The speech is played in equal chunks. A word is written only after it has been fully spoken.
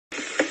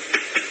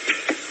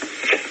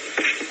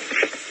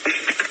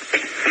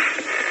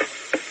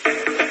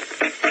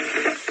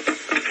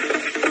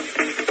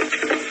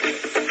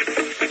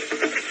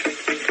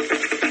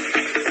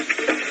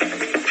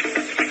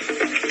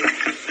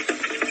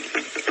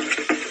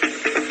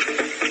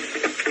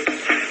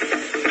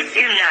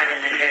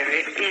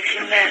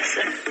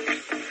medicine.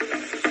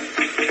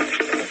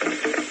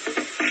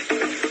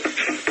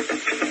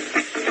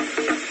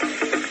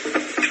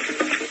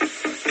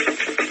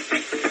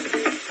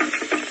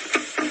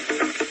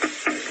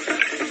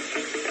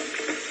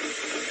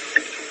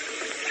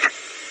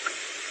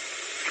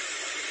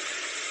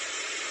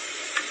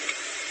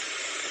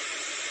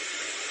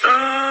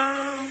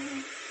 Oh,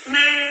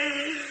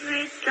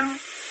 Mary,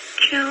 don't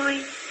you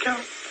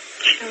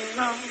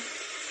know?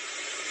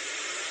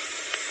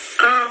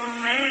 Oh,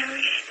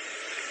 Mary,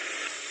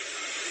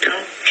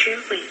 don't you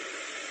weep,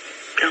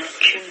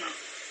 don't you know?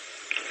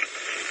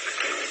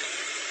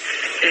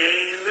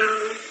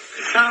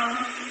 Pharaoh's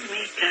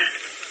army got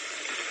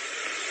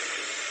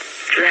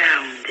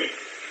drowned.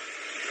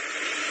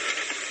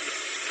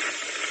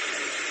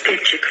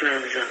 Get your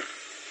clothes on.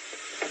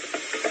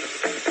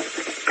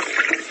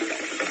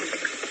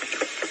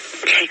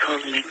 Take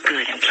hold of me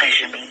good and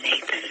pleasure me,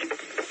 Nathan.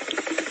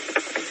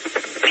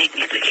 Make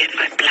me forget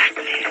my black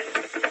man.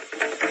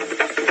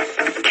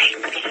 Take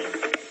me.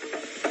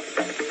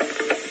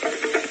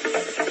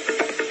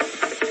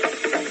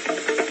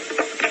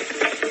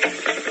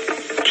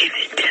 Give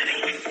it to me.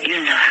 You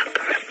know how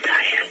corrupt I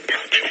am,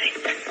 don't you,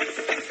 Nathan?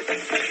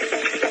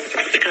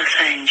 Because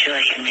I enjoy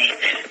you,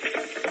 Nathan.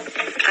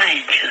 I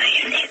enjoy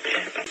you,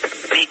 Nathan.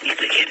 Make me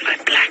forget my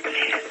black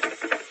man.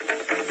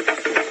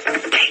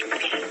 Take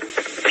me.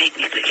 Make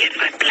me forget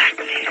my black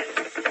man.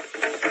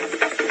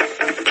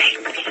 Take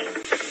me.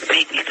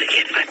 Make me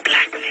forget my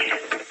black man.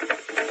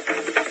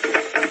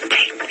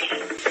 Take me.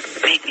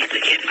 Make me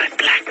forget my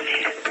black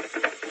man.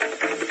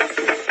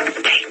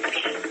 Take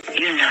me.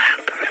 You know how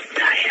corrupt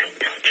I am,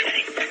 don't you,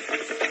 Nathan?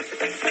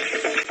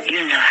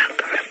 You know how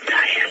corrupt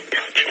I am,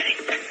 don't you,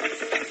 Nathan?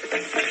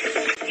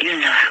 You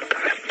know how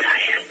corrupt I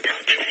am,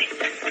 don't you,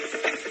 Nathan?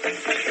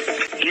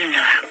 You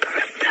know how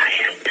corrupt I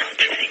am,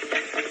 don't you,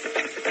 Nathan?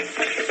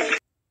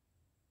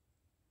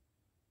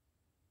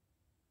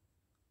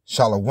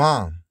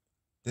 Shalom.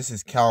 This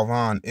is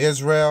Calvin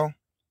Israel,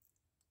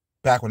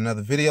 back with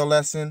another video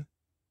lesson,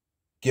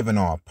 giving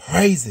all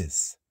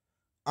praises,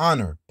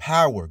 honor,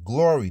 power,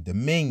 glory,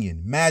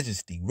 dominion,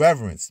 majesty,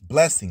 reverence,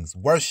 blessings,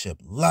 worship,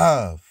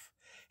 love,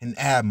 and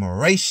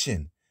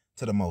admiration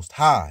to the Most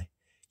High,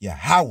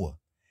 Yahweh,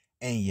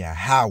 and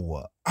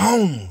Yahweh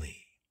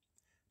only.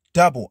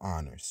 Double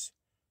honors,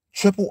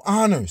 triple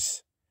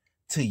honors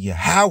to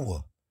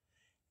Yahweh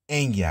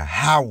and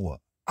Yahweh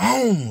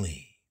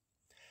only.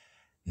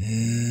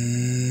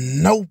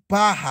 No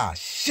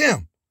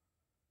Bahashem.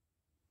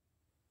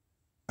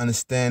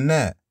 Understand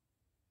that?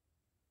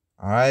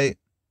 All right.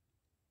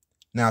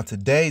 Now,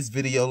 today's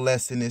video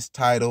lesson is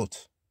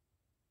titled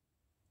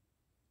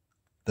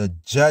The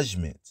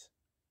Judgment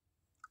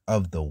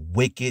of the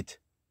Wicked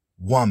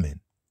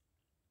Woman.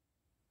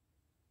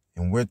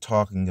 And we're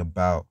talking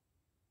about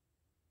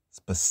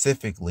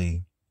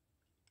specifically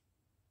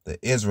the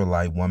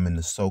Israelite woman,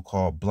 the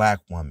so-called black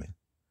woman.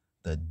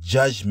 The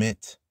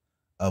judgment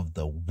of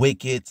the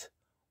wicked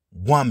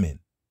woman.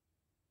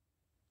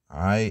 All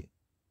right?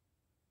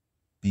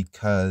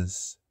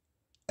 Because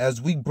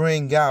as we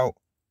bring out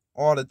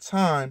all the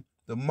time,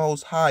 the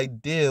Most High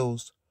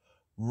deals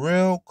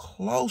real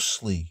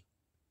closely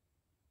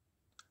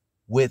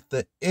with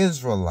the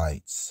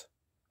Israelites.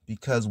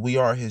 Because we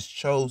are his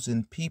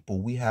chosen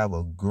people, we have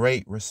a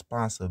great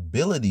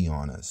responsibility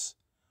on us.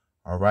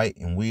 All right?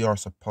 And we are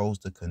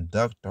supposed to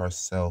conduct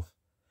ourselves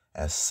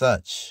as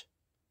such,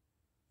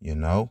 you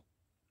know?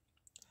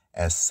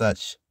 As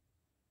such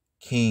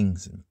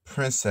kings and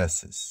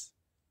princesses,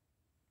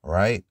 all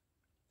right?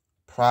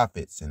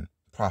 Prophets and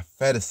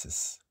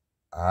prophetesses,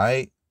 all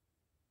right?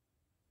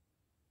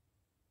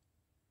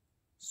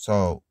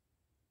 So,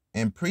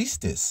 and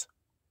priestess,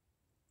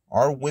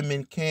 our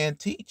women can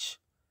teach,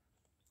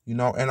 you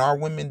know, and our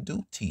women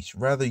do teach,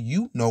 whether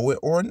you know it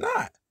or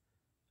not.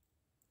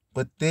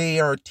 But they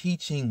are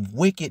teaching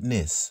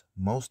wickedness.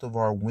 Most of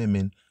our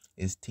women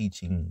is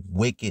teaching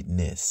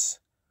wickedness,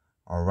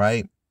 all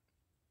right?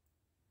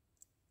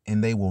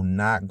 And they will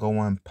not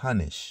go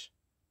unpunished.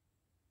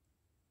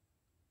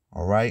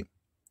 All right?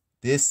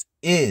 This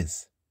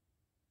is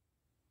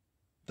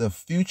the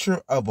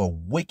future of a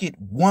wicked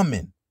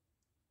woman.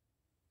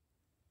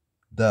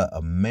 The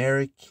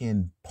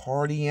American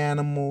party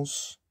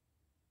animals,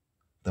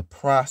 the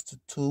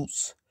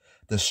prostitutes,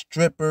 the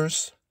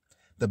strippers,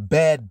 the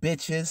bad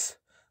bitches,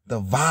 the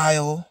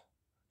vile,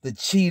 the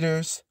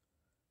cheaters,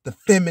 the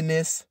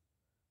feminists,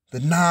 the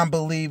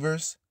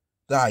non-believers,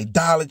 the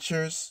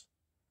idolaters,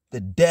 the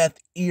deaf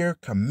ear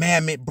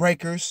commandment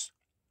breakers.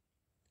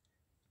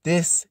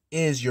 This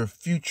is your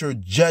future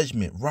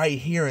judgment right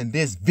here in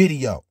this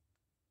video.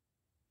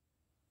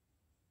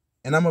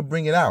 And I'm going to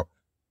bring it out.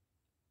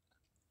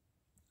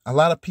 A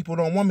lot of people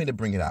don't want me to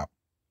bring it out.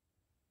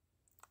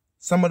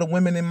 Some of the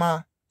women in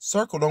my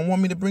circle don't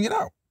want me to bring it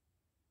out.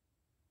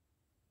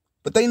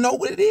 But they know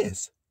what it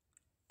is.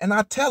 And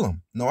I tell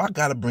them, no, I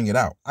got to bring it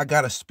out. I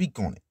got to speak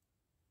on it.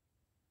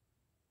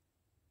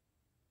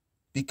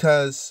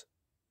 Because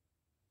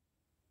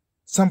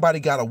somebody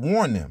got to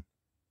warn them.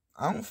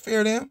 I don't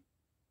fear them.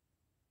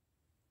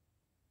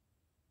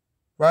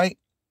 right?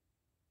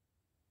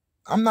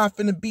 I'm not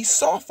finna be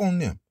soft on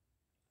them.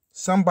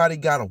 Somebody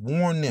gotta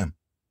warn them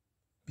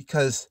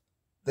because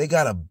they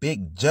got a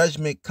big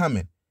judgment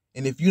coming.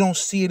 And if you don't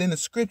see it in the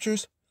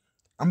scriptures,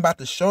 I'm about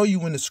to show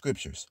you in the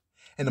scriptures.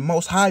 And the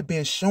Most High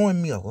been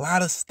showing me a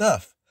lot of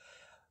stuff.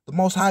 The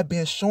Most High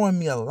been showing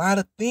me a lot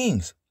of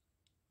things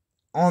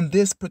on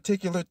this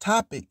particular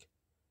topic,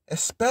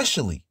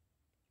 especially.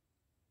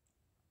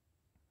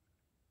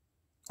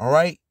 All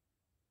right?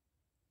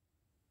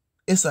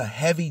 It's a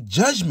heavy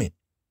judgment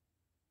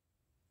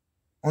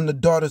on the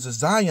daughters of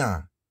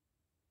Zion.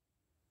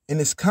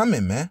 And it's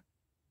coming, man.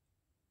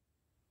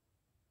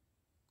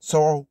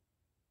 So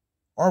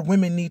our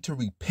women need to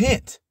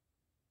repent.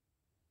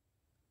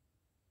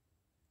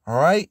 All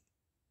right?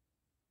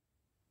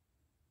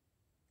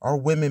 Our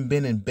women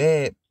been in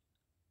bed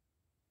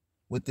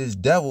with this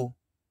devil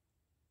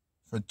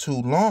for too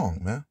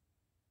long, man.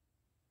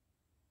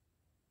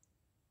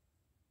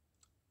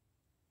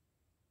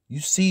 You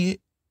see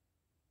it.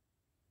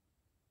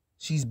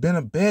 She's been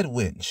a bed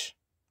witch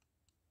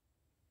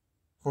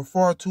for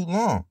far too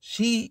long.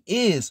 She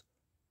is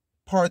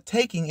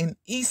partaking in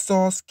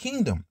Esau's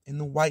kingdom, in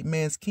the white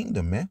man's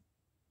kingdom, man.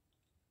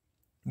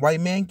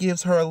 White man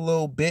gives her a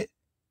little bit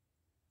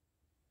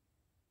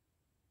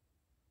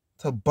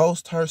to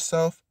boast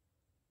herself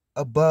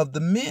above the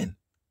men,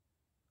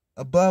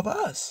 above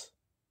us,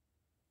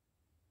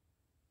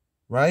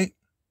 right?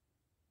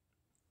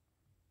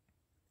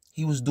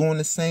 He was doing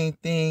the same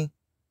thing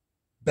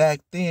back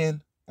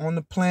then on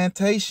the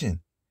plantation.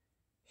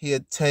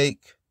 He'd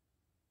take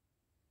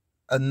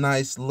a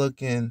nice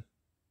looking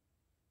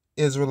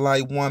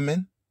Israelite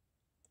woman,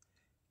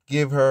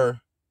 give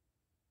her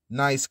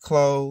nice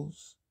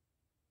clothes,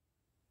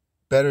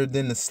 better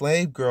than the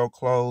slave girl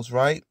clothes,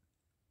 right?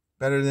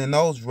 Better than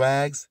those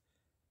rags.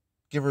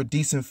 Give her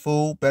decent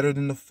food, better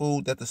than the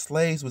food that the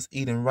slaves was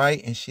eating,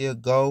 right? And she'll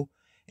go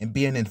and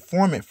be an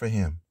informant for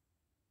him.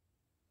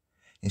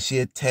 And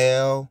she'll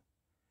tell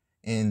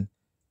and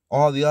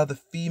all the other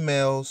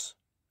females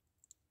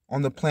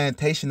on the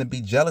plantation to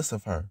be jealous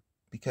of her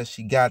because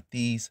she got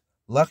these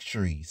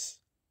luxuries,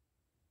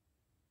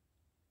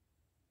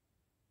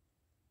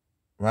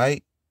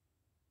 right?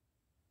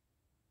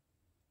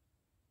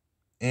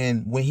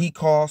 And when he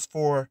calls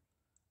for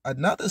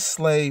another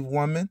slave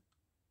woman,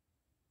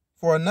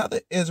 for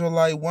another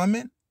Israelite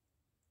woman,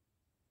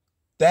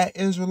 that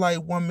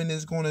Israelite woman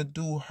is going to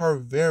do her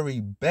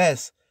very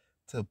best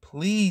to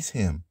please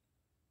him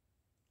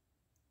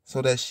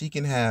so that she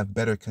can have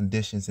better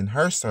conditions in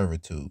her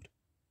servitude.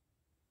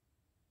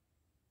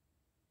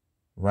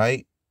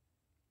 Right?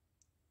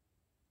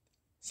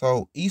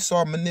 So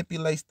Esau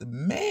manipulates the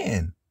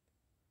man.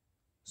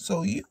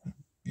 So you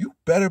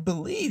better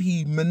believe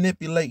he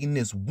manipulating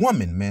this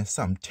woman, man,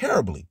 something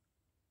terribly.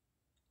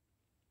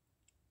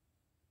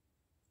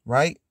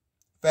 Right?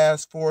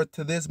 Fast forward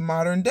to this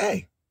modern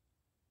day.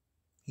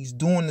 He's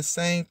doing the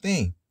same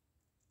thing.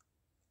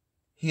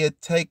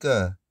 He'd take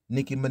a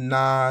Nicki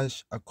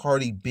Minaj, a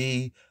Cardi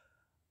B,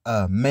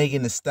 a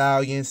Megan Thee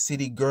Stallion,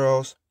 City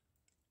Girls,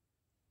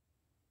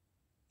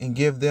 and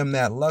give them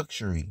that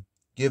luxury.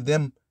 Give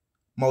them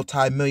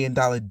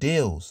multi-million-dollar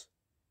deals.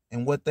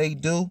 And what they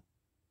do,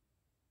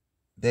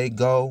 they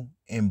go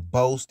and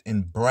boast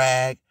and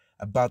brag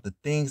about the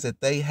things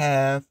that they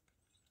have.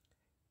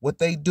 What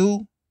they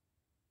do,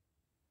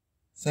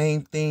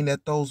 same thing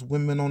that those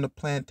women on the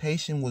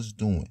plantation was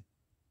doing.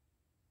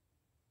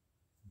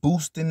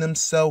 Boosting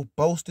themselves,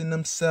 boasting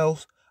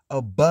themselves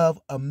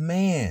above a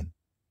man.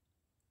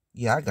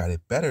 Yeah, I got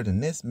it better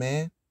than this,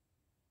 man.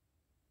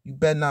 You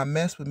better not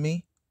mess with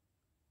me.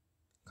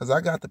 Because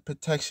I got the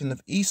protection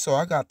of Esau.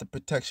 I got the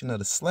protection of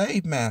the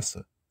slave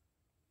master.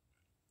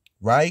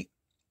 Right?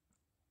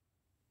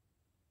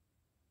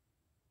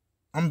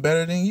 I'm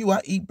better than you.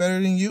 I eat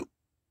better than you.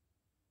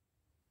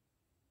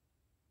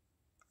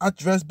 I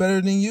dress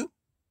better than you.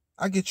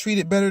 I get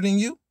treated better than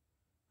you.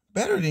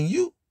 Better than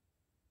you,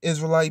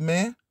 Israelite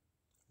man.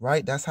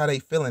 Right? That's how they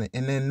feeling it.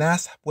 And then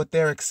that's what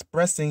they're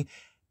expressing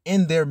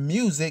in their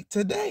music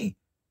today.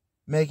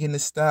 Megan Thee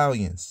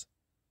Stallions,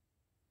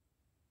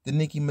 the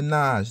Nicki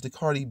Minaj, the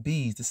Cardi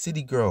B's, the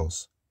City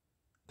Girls.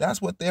 That's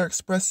what they're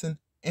expressing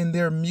in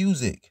their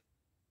music.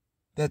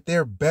 That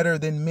they're better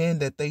than men,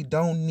 that they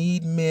don't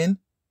need men.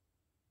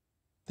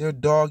 They're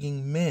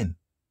dogging men.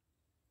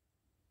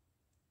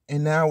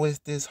 And now it's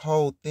this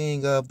whole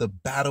thing of the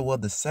battle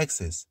of the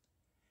sexes.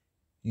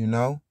 You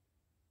know?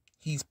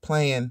 He's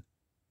playing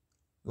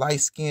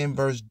light skin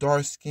versus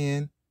dark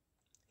skin.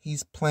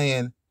 He's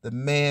playing the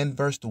man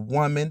versus the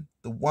woman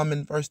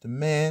versus the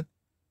man.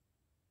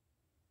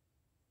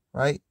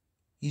 Right?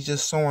 He's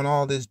just sowing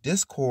all this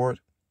discord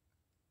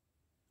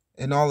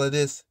and all of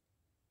this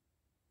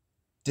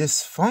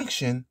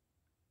dysfunction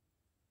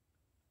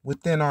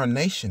within our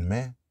nation,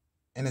 man.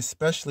 And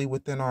especially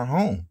within our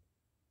home.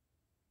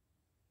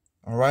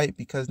 All right?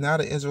 Because now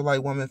the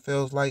Israelite woman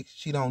feels like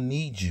she don't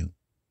need you.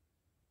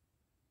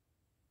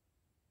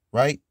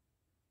 Right?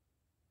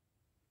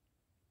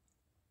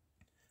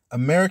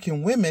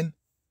 American women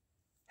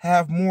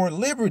have more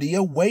liberty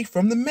away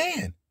from the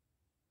man.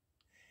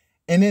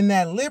 And in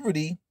that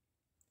liberty,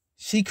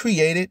 she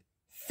created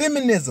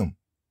feminism.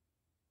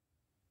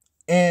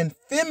 And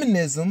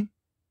feminism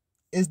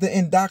is the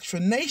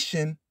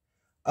indoctrination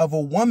of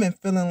a woman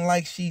feeling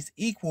like she's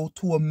equal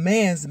to a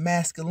man's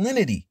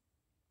masculinity.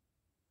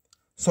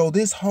 So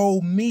this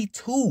whole Me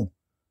Too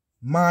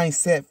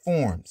mindset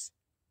forms.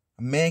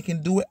 A man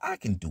can do it, I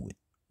can do it,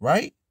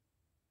 right?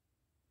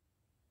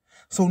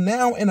 So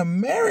now in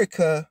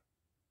America,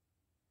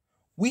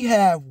 we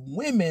have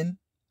women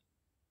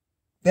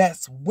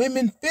that's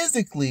women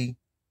physically,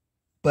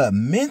 but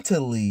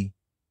mentally,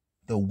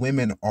 the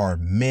women are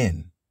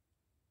men.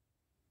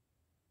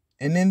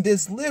 And in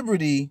this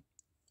liberty,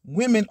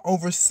 women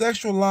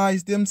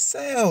over-sexualize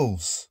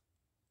themselves.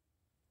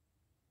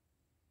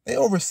 They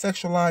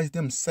over-sexualize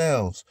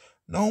themselves.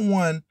 No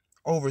one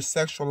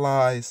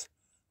over-sexualize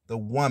the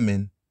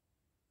woman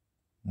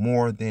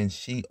more than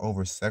she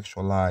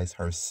over-sexualize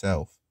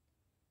herself,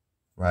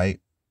 right?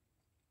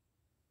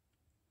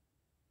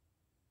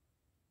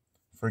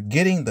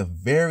 Forgetting the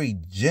very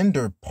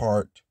gender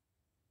part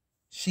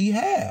she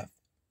have.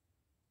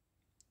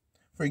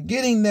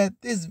 Forgetting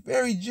that this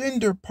very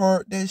gender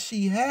part that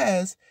she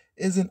has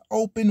is an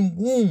open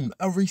wound,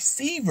 a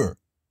receiver.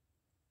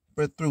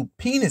 But through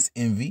penis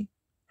envy,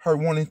 her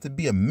wanting to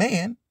be a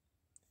man,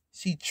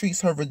 she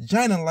treats her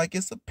vagina like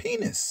it's a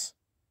penis.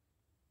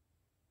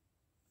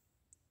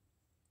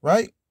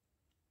 Right?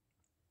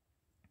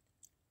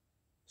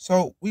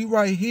 So we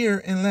write here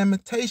in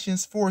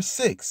Lamentations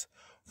 4:6,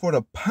 for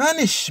the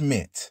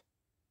punishment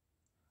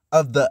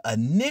of the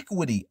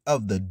iniquity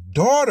of the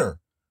daughter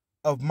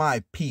of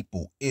my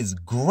people is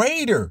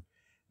greater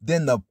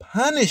than the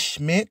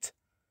punishment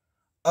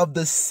of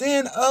the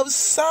sin of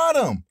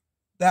Sodom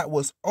that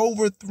was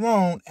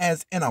overthrown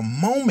as in a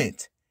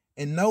moment,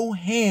 and no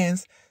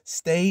hands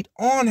stayed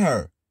on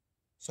her.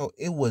 So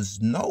it was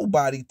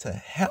nobody to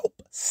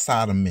help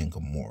Sodom and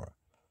Gomorrah,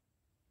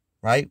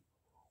 right?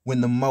 When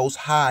the Most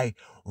High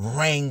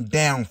rained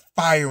down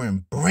fire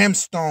and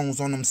brimstones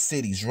on them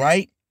cities,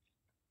 right?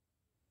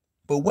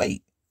 But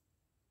wait,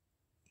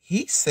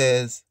 he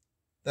says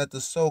that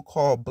the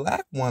so-called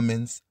black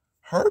woman's,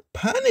 her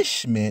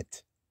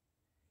punishment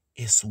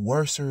is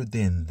worse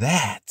than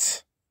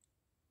that.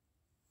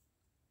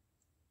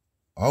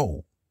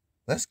 Oh,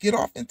 let's get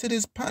off into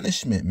this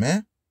punishment,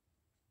 man.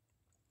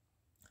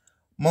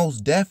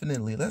 Most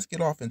definitely, let's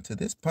get off into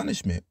this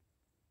punishment.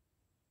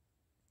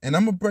 And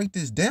I'm going to break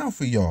this down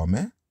for y'all,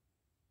 man.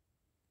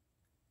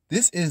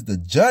 This is the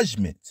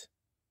judgment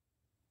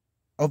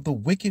of the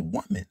wicked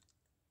woman.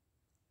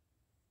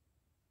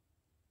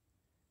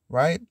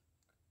 Right?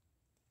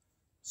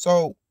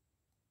 So,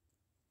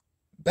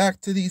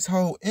 back to these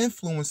whole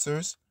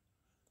influencers.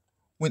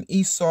 When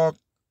Esau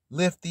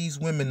lift these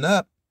women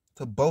up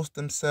to boast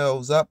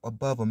themselves up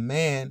above a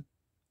man,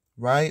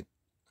 right?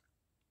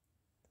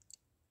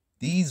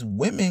 These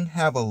women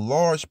have a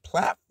large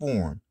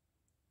platform,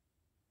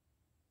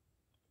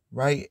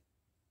 right?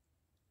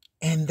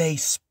 And they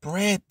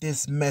spread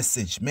this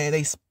message, man.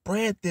 They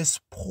spread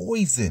this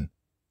poison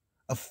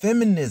of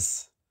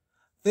feminism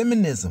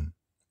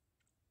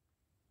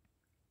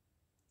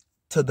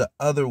to the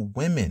other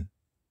women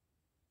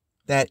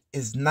that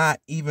is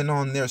not even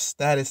on their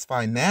status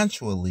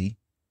financially.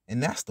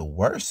 And that's the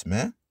worst,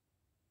 man.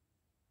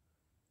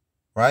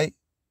 Right?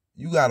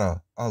 You got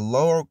a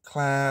lower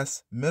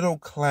class, middle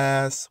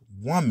class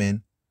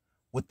woman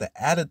with the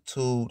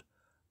attitude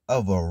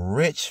of a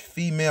rich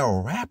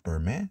female rapper,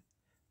 man.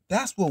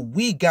 That's what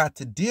we got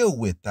to deal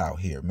with out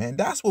here, man.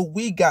 That's what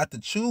we got to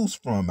choose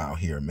from out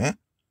here, man.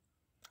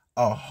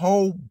 A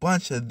whole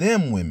bunch of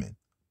them women.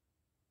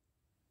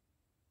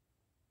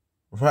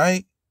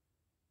 Right?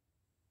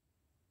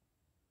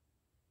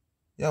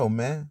 Yo,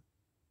 man,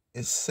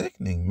 it's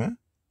sickening, man.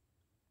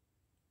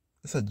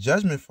 It's a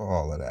judgment for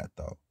all of that,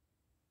 though.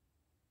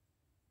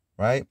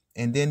 Right?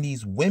 And then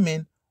these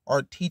women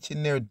are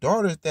teaching their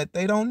daughters that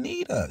they don't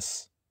need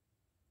us.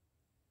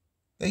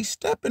 They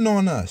stepping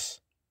on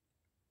us.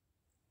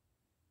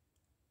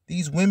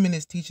 These women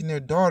is teaching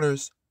their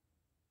daughters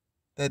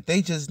that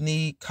they just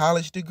need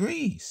college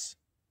degrees.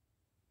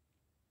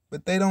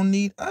 But they don't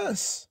need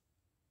us.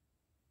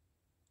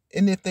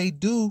 And if they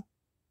do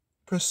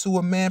pursue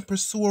a man,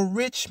 pursue a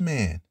rich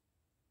man.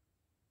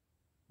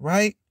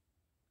 Right?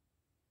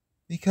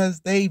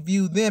 Because they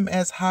view them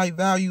as high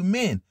value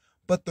men.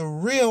 But the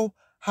real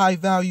high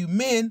value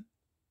men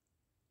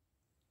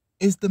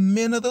is the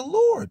men of the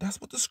Lord.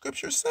 That's what the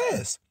scripture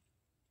says.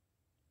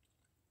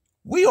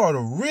 We are the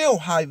real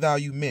high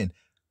value men.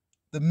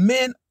 The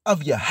men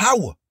of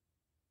Yahweh.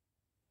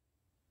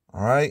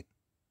 All right?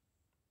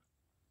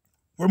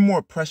 We're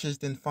more precious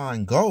than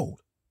fine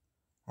gold.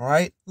 All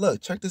right?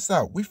 Look, check this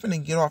out. We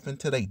finna get off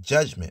into their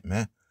judgment,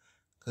 man.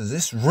 Because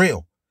it's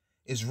real.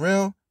 It's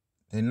real.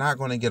 They're not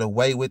going to get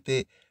away with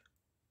it.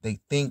 They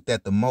think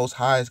that the Most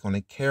High is going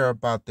to care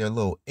about their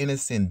little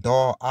innocent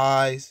doll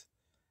eyes.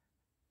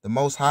 The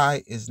Most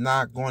High is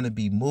not going to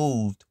be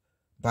moved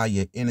by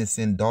your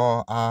innocent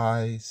doll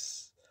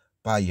eyes,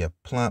 by your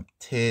plump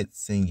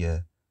tits and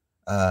your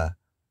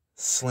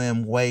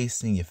slim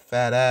waist and your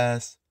fat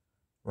ass.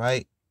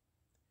 right?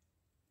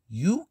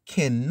 You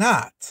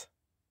cannot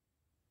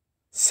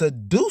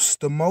seduce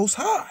the Most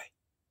High.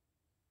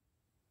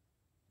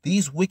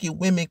 These wicked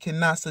women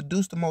cannot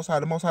seduce the Most High.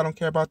 The Most High don't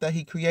care about that.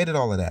 He created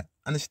all of that.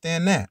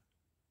 Understand that.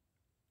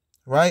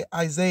 Right?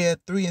 Isaiah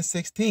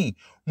 3:16.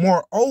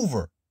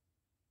 Moreover,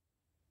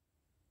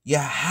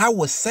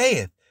 Yahweh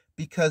saith,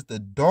 because the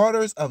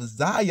daughters of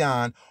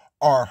Zion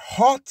are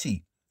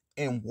haughty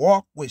and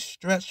walk with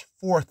stretched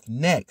forth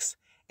necks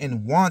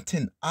and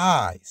wanton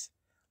eyes,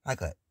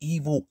 like an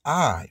evil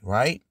eye,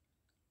 right?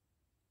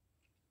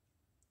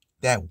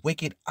 That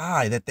wicked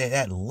eye,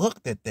 that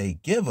look that they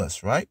give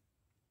us, right?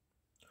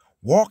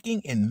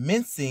 Walking and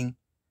mincing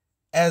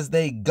as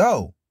they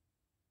go,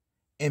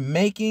 and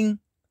making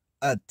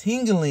a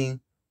tingling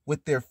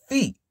with their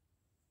feet.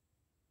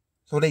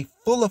 So they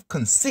full of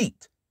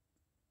conceit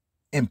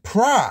and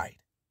pride,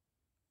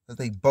 because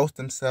they boast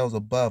themselves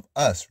above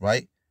us,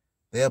 right?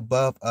 They're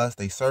above us.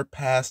 They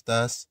surpassed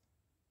us,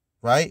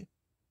 right?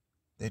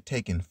 They're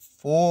taking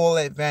full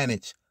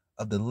advantage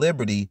of the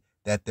liberty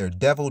that their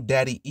devil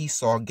daddy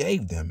Esau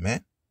gave them,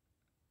 man.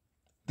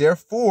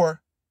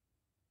 Therefore,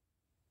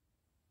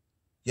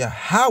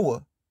 Yahweh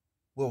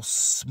will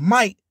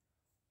smite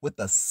with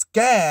a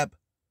scab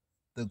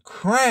the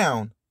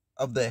crown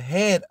of the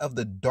head of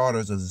the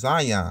daughters of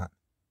Zion.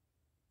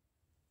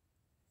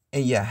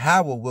 And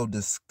Yahweh will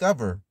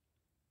discover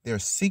their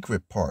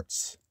secret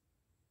parts,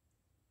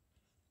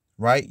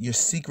 right? Your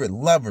secret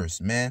lovers,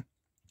 man.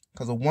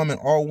 Because a woman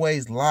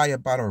always lie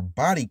about her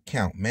body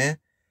count, man,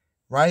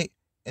 right?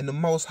 And the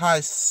Most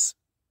High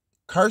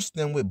cursed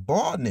them with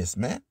baldness,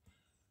 man,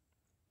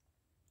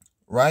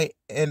 right?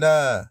 And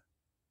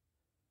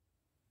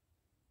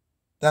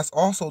that's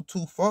also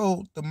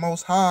twofold. The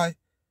Most High,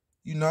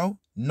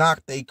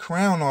 knocked a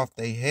crown off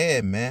their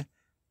head, man,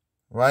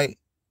 right?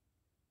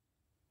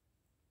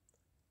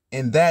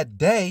 In that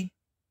day,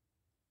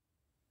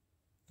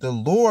 the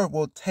Lord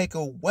will take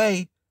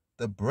away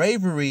the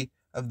bravery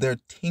of their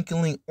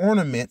tinkling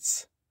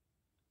ornaments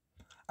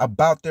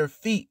about their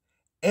feet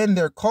and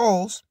their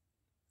coals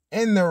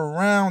and their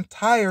round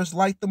tires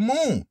like the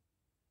moon.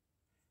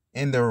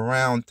 And their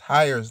round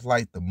tires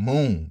like the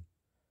moon,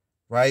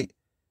 right?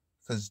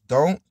 Because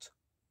don't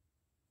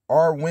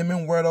our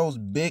women wear those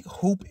big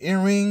hoop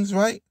earrings,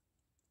 right?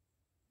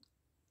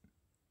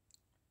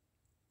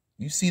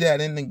 You see that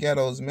in the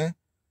ghettos, man.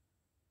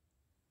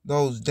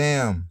 Those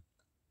damn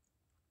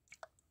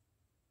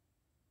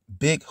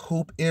big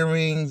hoop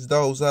earrings,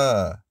 those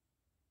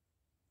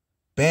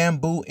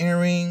bamboo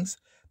earrings,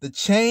 the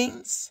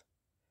chains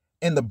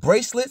and the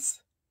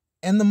bracelets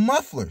and the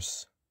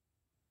mufflers,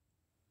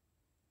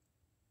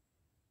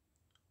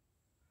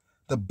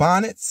 the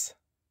bonnets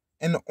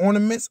and the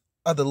ornaments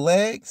of the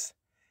legs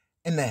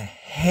and the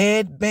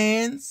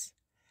headbands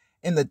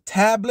and the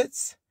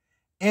tablets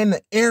and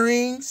the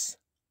earrings.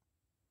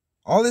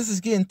 All this is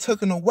getting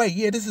taken away.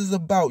 Yeah, this is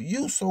about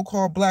you,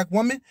 so-called black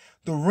woman.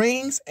 The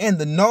rings and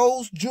the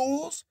nose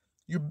jewels,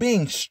 you're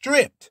being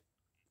stripped.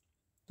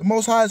 The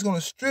Most High is going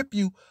to strip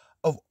you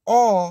of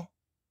all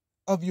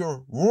of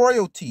your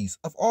royalties,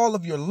 of all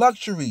of your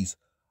luxuries,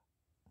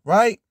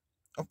 right?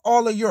 Of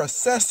all of your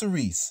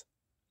accessories.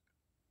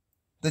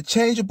 The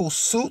changeable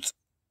suits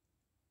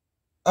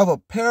of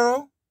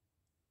apparel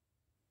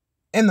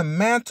and the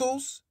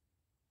mantles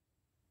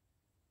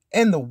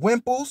and the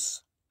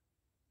wimples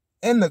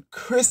and the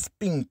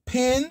crisping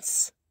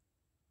pins,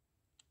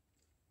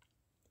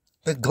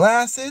 the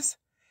glasses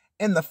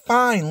and the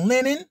fine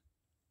linen,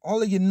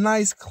 all of your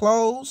nice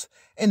clothes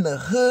and the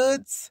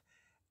hoods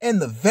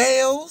and the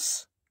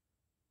veils.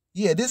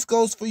 Yeah, this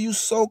goes for you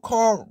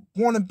so-called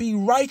wanna-be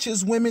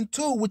righteous women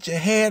too with your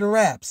head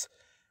wraps,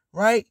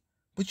 right?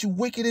 But you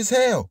wicked as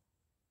hell,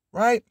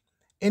 right?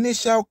 And it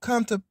shall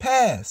come to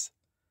pass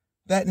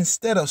that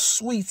instead of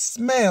sweet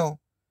smell,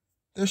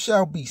 there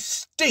shall be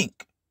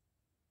stink.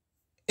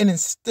 And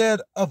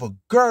instead of a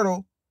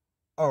girdle,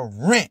 a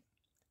rent.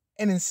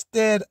 And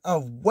instead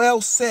of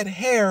well-set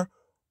hair,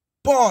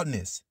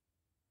 baldness.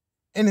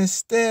 And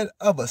instead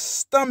of a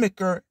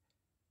stomacher,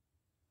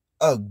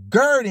 a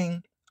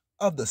girding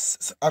of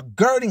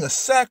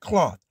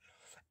sackcloth,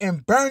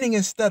 and burning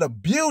instead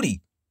of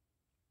beauty.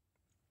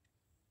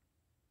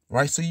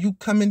 Right? So you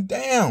coming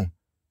down.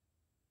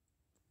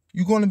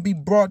 You're going to be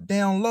brought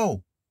down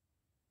low.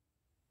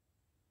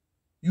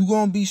 You're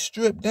going to be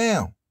stripped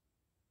down.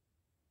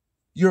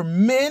 Your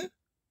men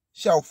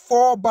shall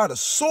fall by the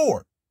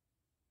sword,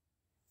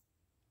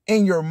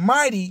 and your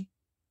mighty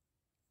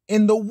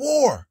in the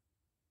war.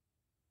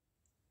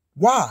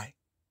 Why?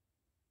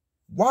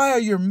 Why are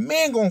your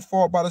men going to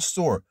fall by the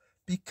sword?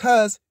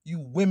 Because you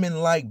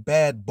women like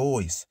bad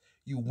boys.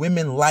 You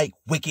women like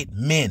wicked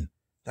men.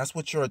 That's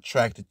what you're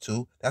attracted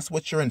to. That's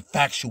what you're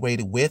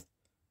infatuated with.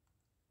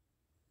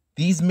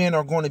 These men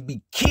are going to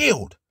be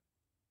killed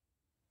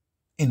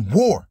in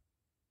war.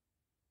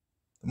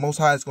 The Most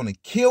High is going to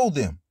kill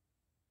them,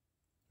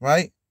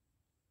 right?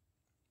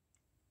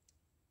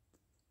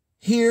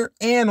 Here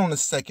and on the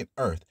second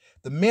earth.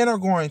 The men are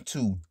going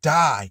to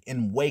die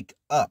and wake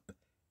up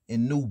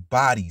in new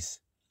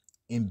bodies,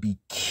 and be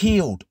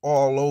killed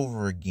all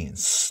over again,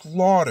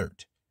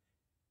 slaughtered.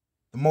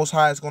 The Most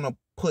High is going to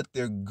put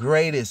their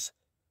greatest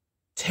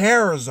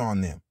terrors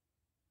on them,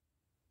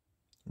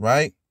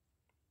 right?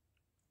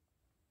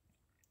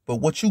 But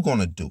what you going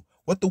to do?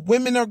 What the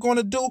women are going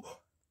to do?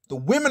 The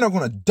women are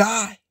going to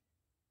die,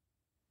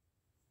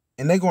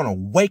 and they're going to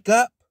wake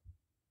up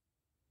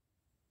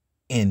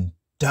in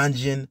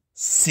Dungeon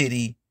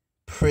City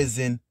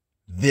Prison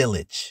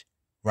Village,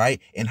 right?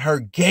 And her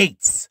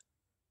gates,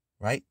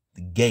 right?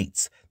 The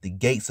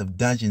gates of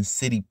Dungeon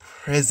City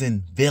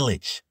Prison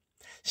Village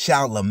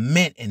shall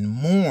lament and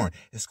mourn.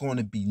 It's going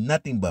to be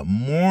nothing but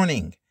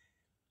mourning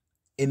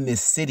in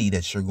this city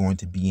that you're going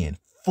to be in,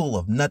 full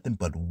of nothing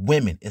but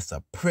women. It's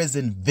a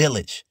prison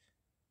village,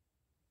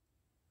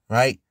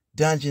 right?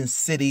 Dungeon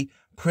City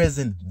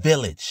Prison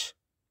Village.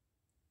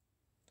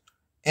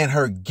 And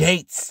her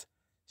gates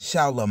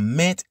shall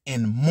lament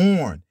and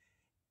mourn.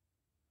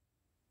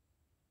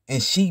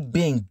 And she,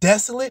 being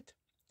desolate,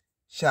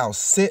 shall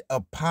sit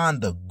upon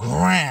the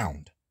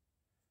ground.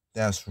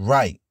 That's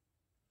right.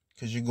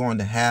 Because you're going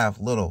to have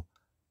little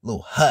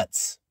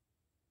huts,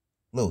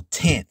 little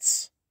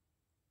tents,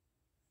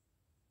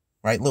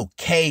 right? Little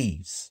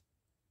caves.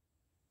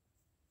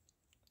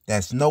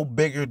 That's no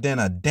bigger than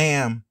a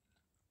damn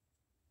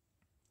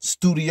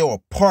studio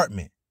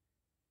apartment.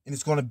 And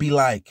it's going to be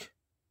like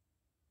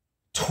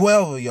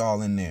 12 of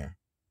y'all in there,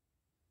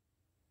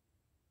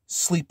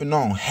 sleeping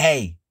on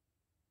hay,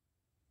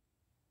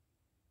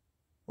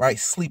 right?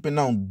 Sleeping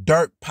on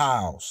dirt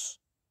piles,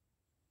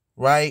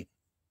 right?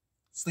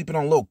 Sleeping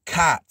on little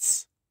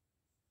cots,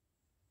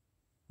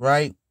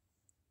 right?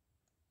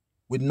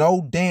 With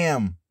no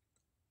damn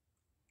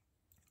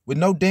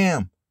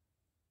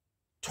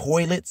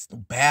toilets, no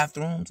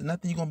bathrooms, and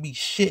nothing. You're going to be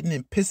shitting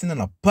and pissing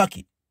in a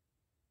bucket.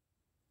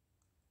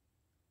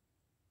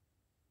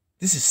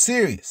 This is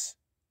serious.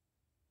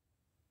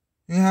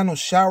 You don't have no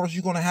showers.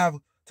 You're going to have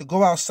to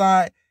go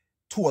outside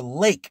to a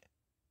lake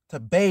to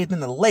bathe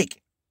in the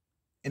lake.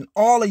 And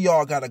all of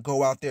y'all got to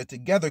go out there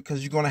together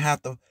because you're going to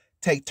have to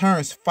take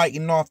turns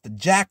fighting off the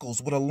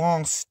jackals with a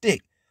long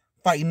stick,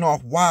 fighting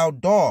off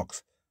wild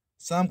dogs.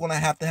 So I'm going to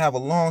have a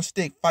long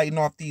stick fighting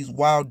off these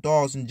wild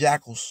dogs and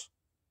jackals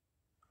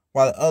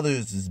while the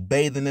others is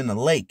bathing in the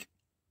lake.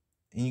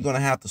 And you're going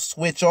to have to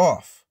switch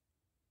off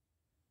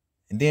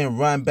and then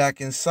run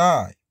back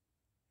inside.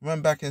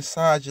 Run back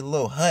inside your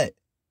little hut.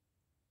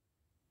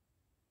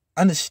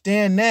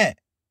 Understand that.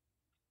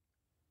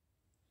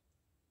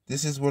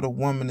 This is where the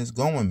woman is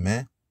going,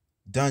 man.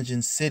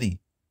 Dungeon City.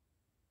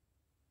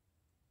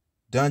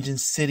 Dungeon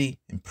City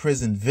and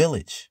Prison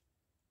Village.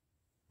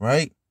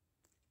 Right?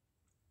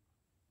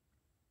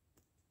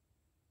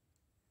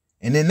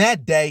 And in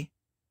that day,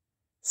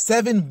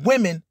 7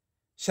 women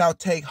shall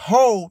take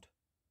hold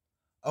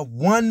of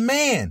one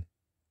man,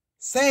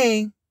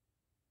 saying,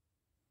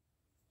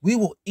 we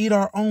will eat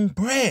our own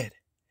bread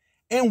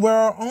and wear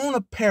our own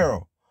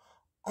apparel.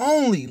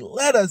 Only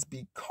let us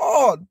be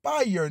called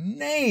by your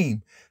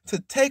name to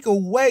take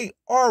away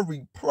our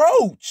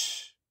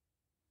reproach.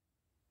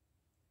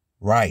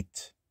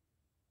 Right.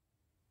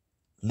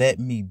 Let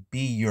me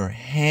be your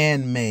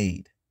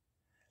handmaid.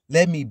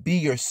 Let me be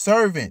your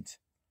servant.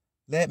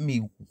 Let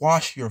me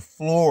wash your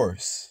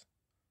floors.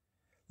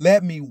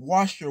 Let me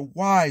wash your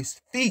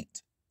wives'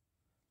 feet.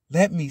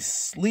 Let me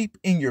sleep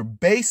in your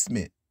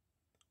basement.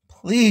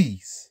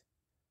 Please.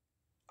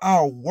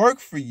 I'll work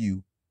for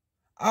you.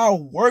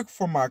 I'll work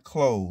for my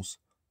clothes,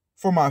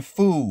 for my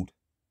food.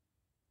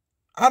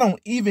 I don't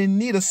even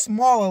need a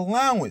small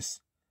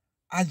allowance.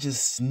 I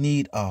just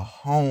need a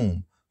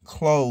home,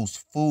 clothes,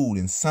 food,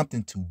 and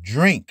something to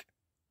drink.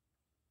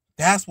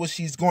 That's what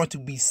she's going to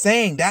be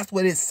saying. That's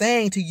what it's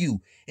saying to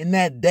you in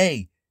that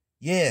day.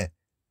 Yeah.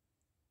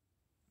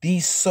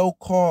 These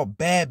so-called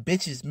bad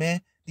bitches,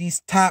 man.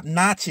 These top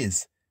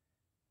notches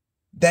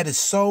that is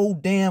so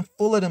damn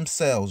full of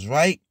themselves,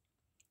 right?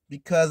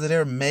 Because of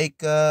their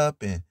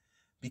makeup and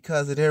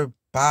because of their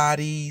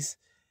bodies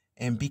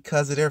and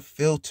because of their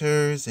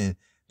filters and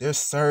their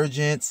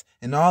surgeons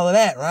and all of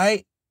that,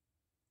 right?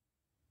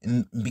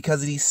 And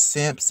because of these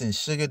simps and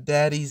sugar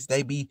daddies,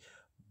 they be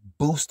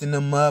boosting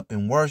them up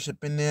and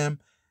worshiping them,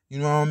 you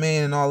know what I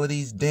mean? And all of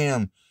these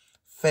damn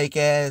fake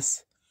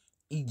ass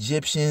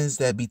Egyptians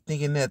that be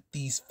thinking that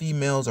these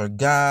females are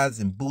gods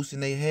and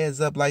boosting their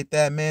heads up like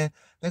that, man.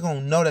 They're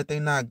going to know that they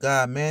not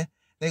God, man.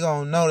 They're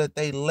going to know that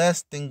they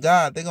less than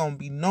God. They're going to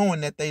be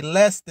knowing that they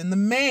less than the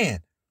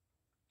man.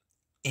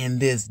 In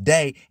this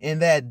day, in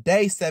that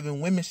day,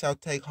 7 women shall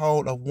take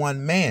hold of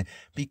one man,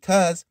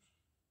 because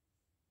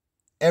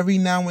every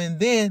now and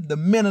then the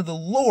men of the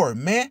Lord,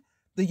 man,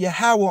 the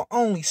Yahweh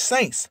only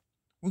saints,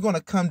 we're going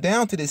to come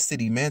down to this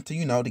city, man,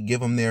 to, to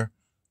give them their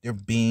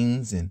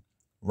beans and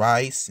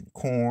rice and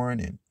corn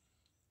and,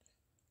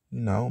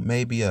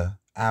 maybe a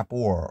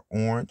apple or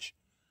orange.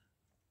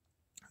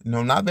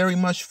 Not very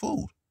much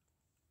food,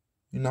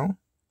 but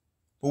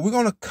we're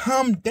going to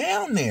come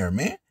down there,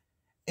 man.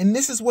 And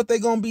this is what they're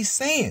going to be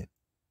saying.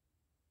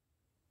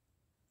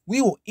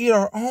 We will eat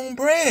our own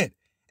bread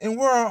and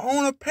wear our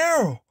own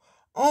apparel.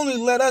 Only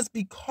let us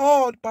be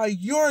called by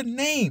your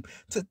name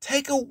to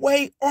take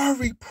away our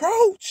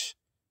reproach,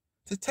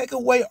 to take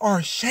away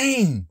our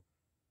shame,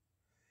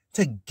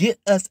 to get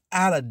us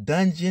out of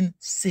dungeon,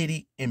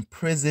 city, and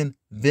prison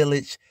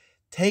village.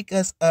 Take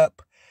us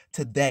up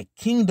to that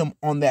kingdom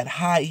on that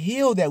high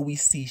hill that we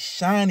see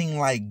shining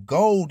like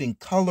gold and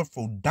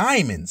colorful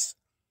diamonds.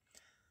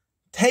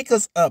 Take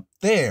us up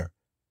there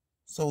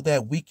so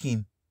that we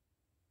can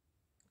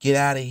get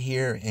out of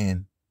here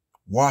and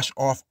wash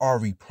off our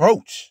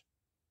reproach.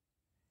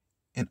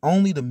 And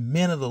only the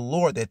men of the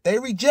Lord that they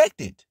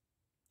rejected,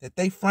 that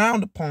they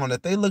frowned upon,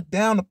 that they looked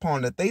down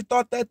upon, that they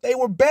thought that they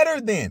were better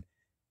than,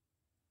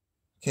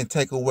 can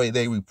take away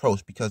their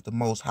reproach, because the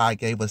Most High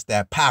gave us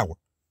that power.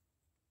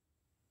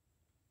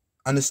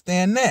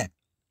 Understand that.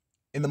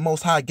 And the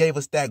Most High gave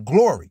us that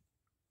glory.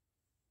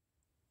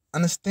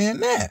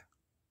 Understand that.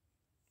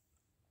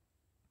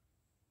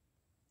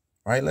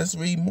 Right? Let's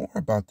read more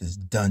about this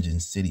dungeon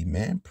city,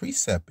 man.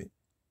 Precept it.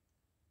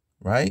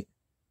 Right?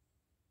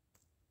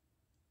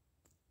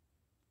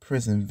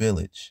 Prison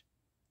village.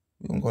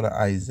 We're going to go to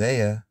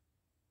Isaiah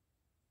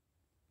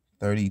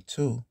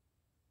 32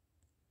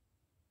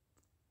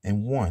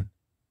 and 1.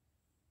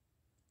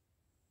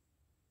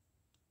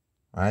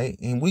 Right?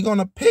 And we're going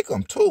to pick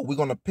them too. We're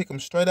going to pick them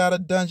straight out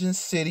of Dungeon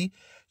City.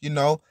 You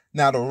know,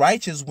 now the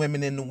righteous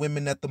women and the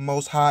women that the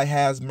Most High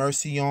has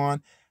mercy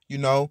on, you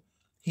know,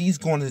 he's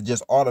going to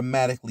just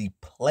automatically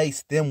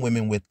place them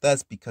women with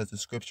us, because the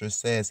scripture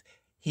says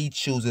he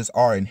chooses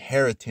our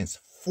inheritance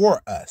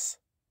for us.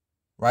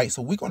 Right?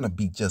 So we're going to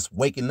be just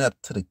waking up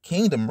to the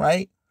kingdom,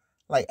 right?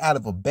 Like out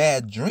of a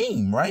bad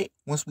dream, right?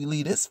 Once we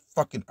leave this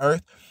fucking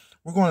earth,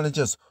 we're going to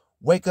just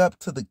wake up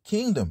to the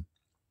kingdom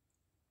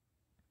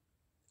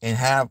and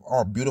have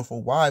our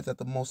beautiful wives that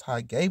the Most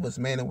High gave us,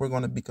 man. And we're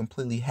going to be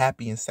completely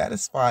happy and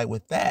satisfied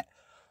with that.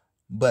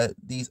 But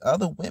these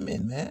other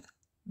women, man,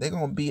 they're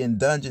going to be in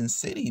Dungeon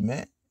City,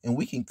 man. And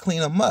we can clean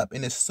them up.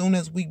 And as soon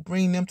as we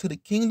bring them to the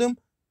kingdom,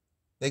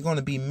 they're going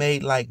to be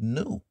made like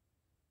new.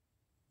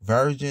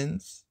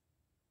 Virgins.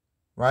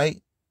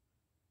 Right?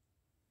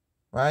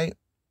 Right?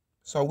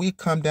 So we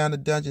come down to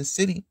Dungeon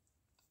City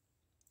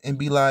and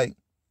be like,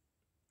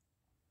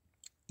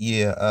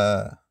 yeah,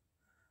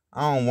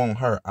 I don't want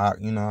her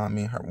out, you know what I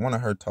mean? One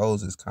of her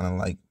toes is kind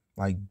of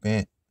like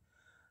bent,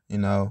 you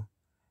know.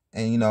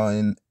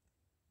 And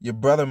your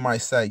brother might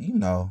say,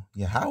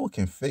 yeah, Howard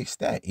can fix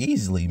that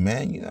easily,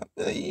 man.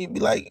 You'd be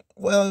like,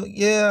 well,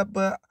 yeah,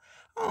 but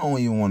I don't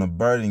even want to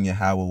burden your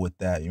Howard with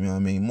that. You know what I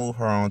mean? Move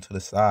her on to the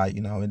side,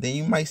 and then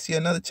you might see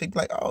another chick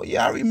like, oh,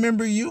 yeah, I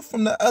remember you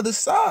from the other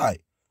side.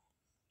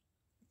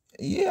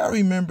 Yeah, I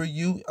remember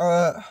you.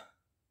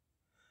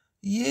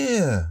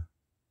 Yeah.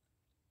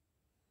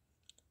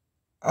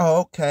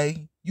 Oh,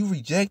 okay. You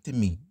rejected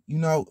me.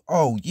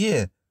 Oh,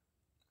 yeah.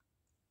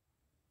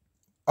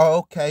 Oh,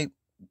 okay.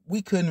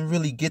 We couldn't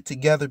really get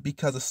together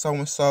because of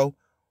so-and-so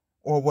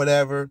or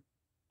whatever.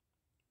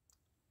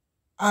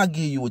 I'll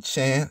give you a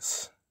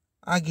chance.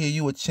 I'll give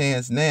you a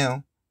chance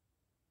now.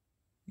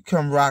 You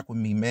come rock with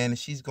me, man. And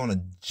she's going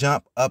to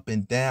jump up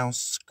and down,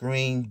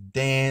 scream,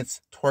 dance,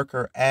 twerk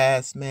her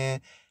ass, man,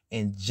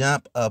 and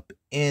jump up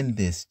in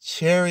this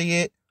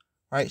chariot,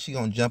 right? She's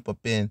going to jump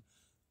up in,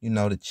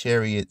 the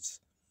chariots.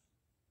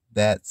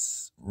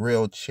 That's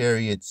real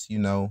chariots,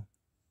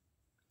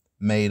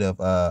 made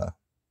of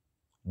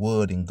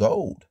wood and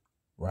gold,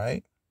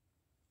 right?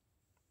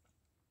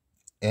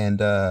 And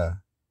you're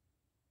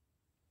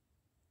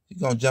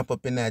gonna jump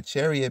up in that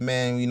chariot,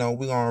 man.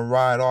 We're gonna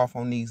ride off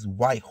on these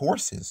white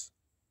horses.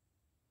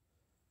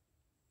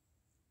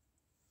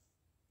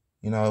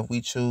 If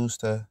we choose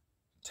to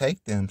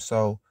take them.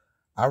 So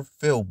I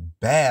feel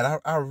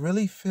bad. I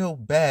really feel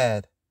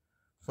bad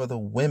for the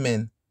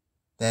women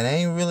that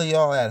ain't really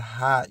all that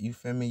hot, you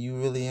feel me? You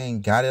really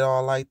ain't got it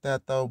all like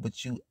that, though,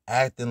 but you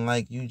acting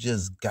like you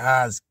just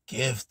God's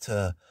gift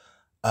to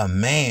a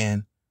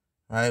man,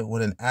 right?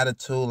 With an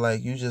attitude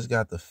like you just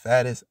got the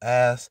fattest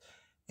ass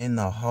in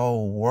the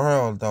whole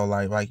world, though.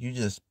 Like you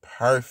just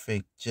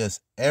perfect,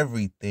 just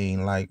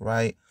everything,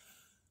 right?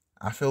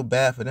 I feel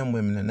bad for them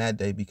women in that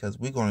day, because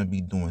we're going to be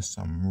doing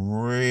some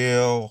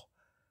real,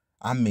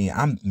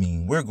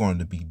 we're going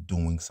to be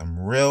doing some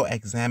real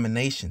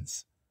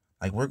examinations.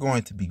 Like, we're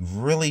going to be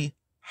really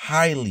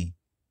highly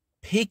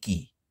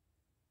picky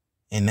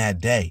in that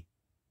day.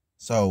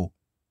 So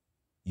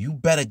you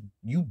better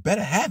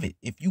have it.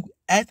 If you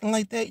acting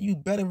like that, you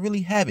better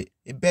really have it.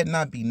 It better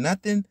not be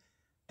nothing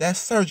that's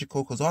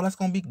surgical, because all that's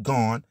going to be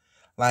gone.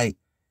 Like,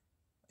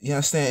 you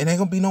understand? It ain't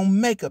going to be no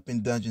makeup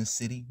in Dungeon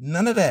City.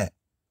 None of that.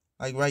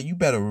 Like, right? You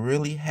better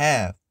really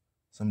have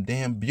some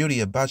damn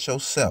beauty about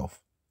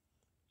yourself.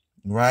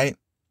 Right?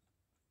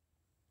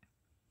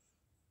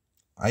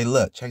 All right,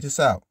 look, check this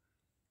out.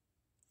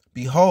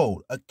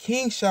 Behold, a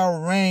king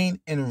shall reign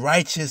in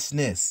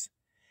righteousness,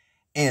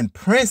 and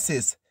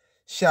princes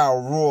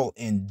shall rule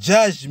in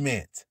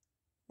judgment.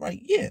 Right?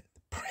 Yeah,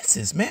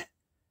 princes, man.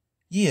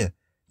 Yeah,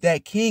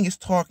 that king is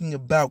talking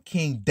about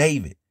King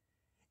David.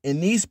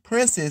 And these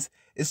princes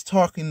It's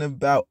talking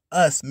about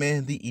us,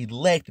 man, the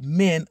elect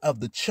men of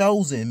the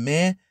chosen,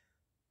 man.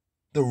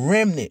 The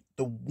remnant,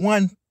 the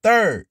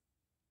 1/3.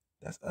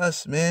 That's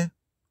us, man.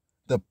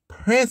 The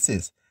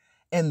princes,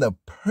 and the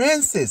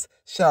princes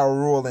shall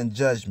rule in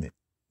judgment.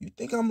 You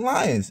think I'm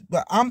lying,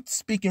 but I'm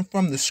speaking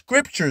from the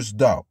scriptures,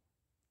 though.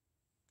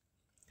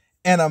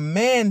 And a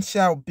man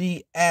shall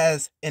be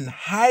as in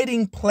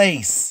hiding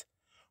place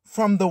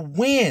from the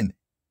wind.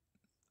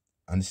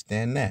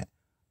 Understand that.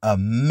 A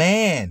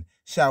man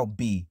shall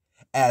be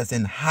as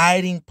in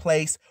hiding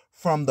place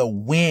from the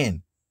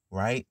wind,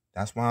 right?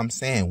 That's why I'm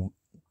saying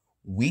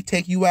we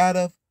take you out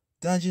of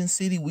Dungeon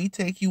City, we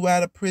take you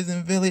out of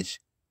Prison Village.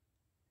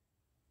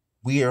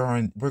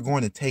 We're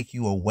going to take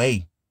you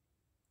away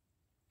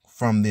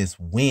from this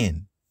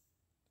wind,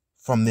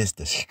 from this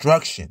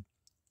destruction,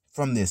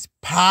 from this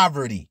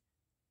poverty.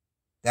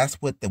 That's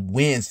what the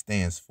wind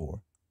stands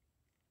for.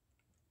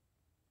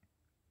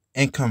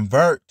 And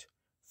convert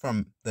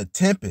from the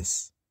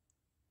tempest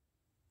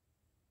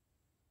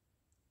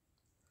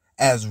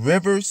as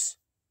rivers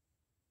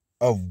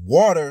of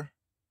water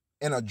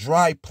in a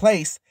dry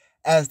place,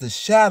 as the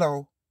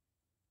shadow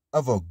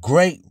of a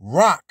great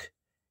rock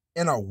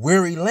in a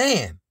weary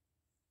land.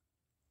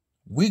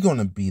 We're going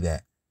to be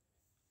that.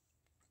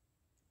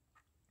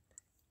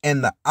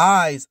 And the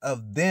eyes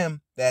of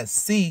them that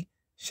see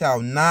shall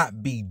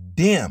not be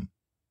dim,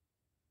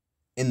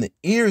 and the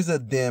ears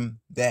of them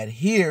that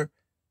hear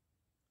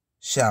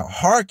shall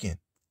hearken.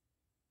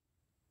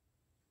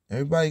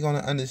 Everybody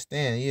going to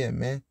understand, yeah,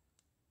 man,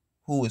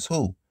 who is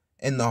who.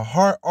 And the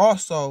heart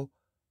also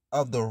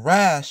of the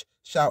rash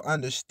shall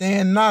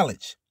understand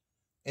knowledge,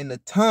 and the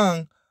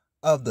tongue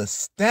of the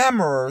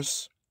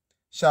stammerers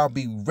shall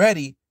be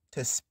ready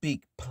to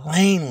speak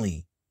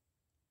plainly.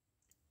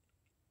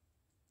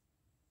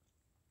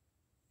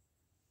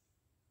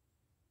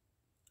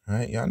 All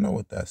right, y'all know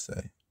what that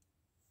say.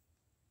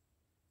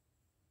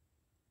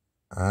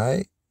 All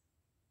right.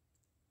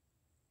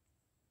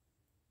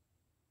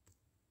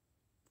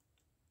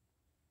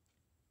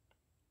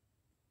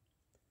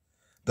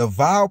 The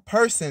vile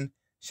person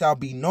shall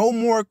be no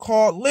more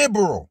called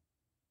liberal.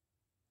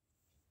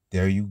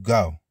 There you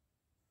go.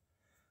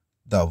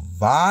 The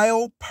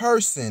vile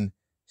person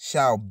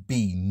shall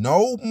be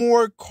no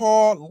more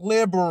called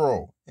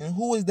liberal. And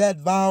who is that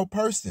vile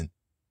person?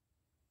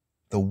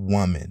 The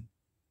woman.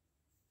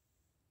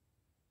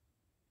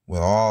 With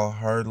all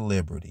her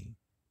liberty,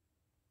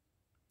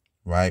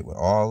 right? With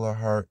all of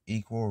her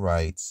equal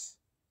rights,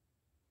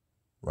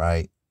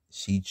 right?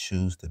 She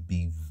chooses to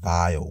be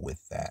vile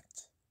with that,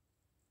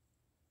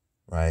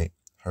 right?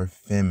 Her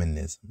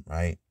feminism,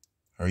 right?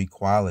 Her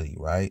equality,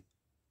 right?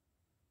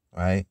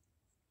 Right?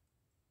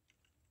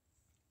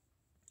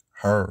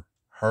 Her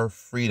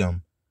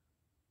freedom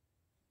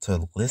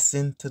to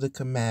listen to the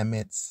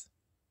commandments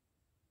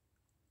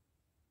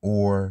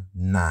or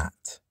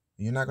not.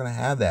 You're not going to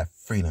have that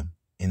freedom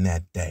in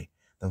that day.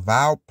 The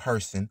vile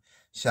person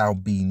shall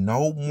be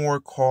no more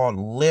called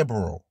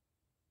liberal,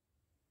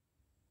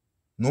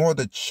 nor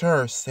the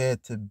church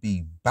said to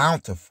be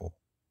bountiful.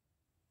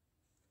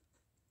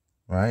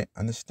 Right?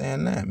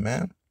 Understand that,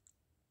 man.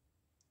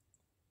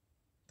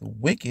 The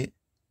wicked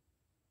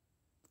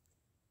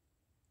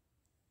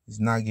is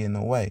not getting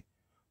away.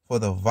 For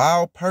the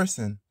vile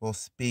person will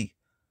speak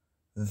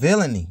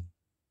villainy,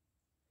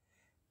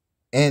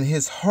 and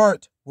his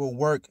heart will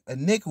work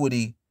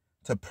iniquity,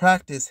 to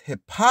practice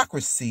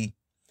hypocrisy,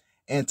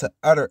 and to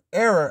utter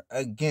error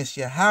against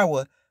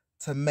Yahweh,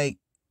 to make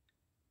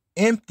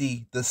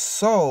empty the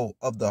soul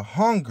of the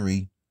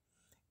hungry,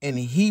 and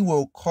he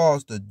will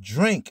cause the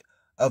drink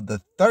of the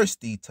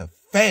thirsty to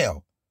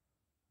fail.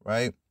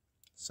 Right?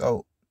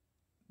 So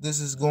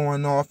this is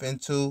going off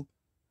into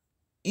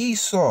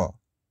Esau.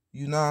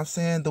 You know what I'm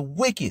saying? The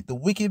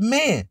wicked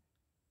man.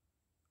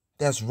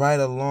 That's right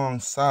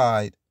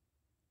alongside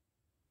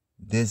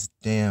this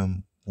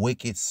damn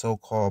wicked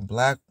so-called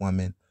black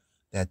woman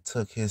that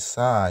took his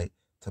side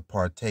to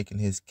partake in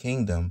his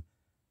kingdom,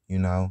 you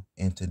know,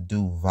 and to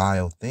do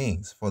vile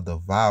things. For the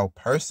vile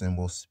person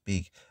will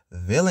speak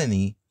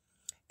villainy,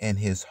 and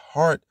his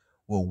heart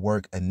will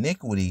work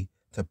iniquity,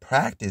 to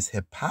practice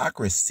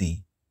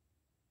hypocrisy.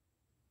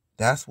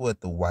 That's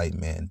what the white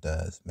man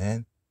does,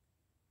 man.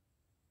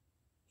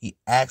 He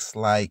acts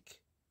like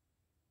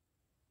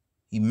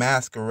he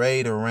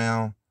masquerade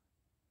around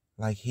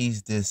like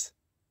he's this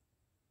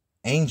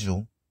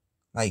angel,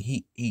 like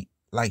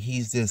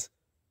he's this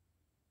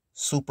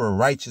super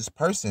righteous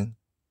person,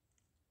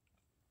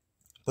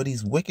 but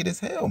he's wicked as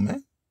hell,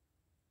 man.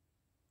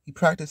 He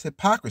practices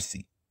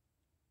hypocrisy,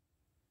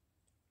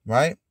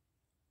 right?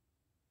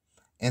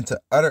 And to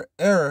utter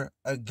error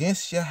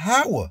against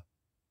Yahweh,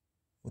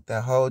 with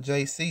that whole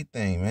JC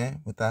thing,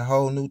 man, with that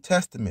whole New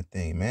Testament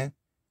thing, man.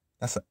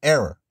 That's an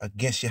error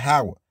against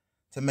Yahweh,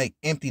 to make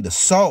empty the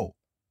soul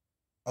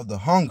of the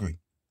hungry,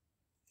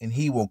 and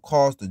he will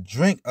cause the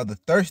drink of the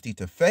thirsty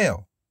to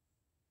fail.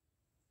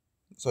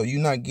 So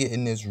you're not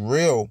getting this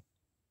real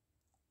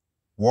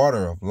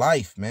water of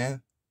life,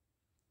 man.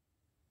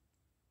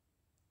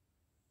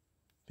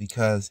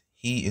 Because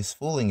he is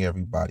fooling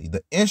everybody.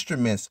 The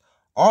instruments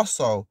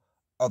also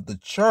of the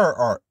chur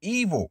are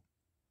evil.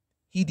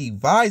 He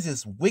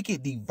devises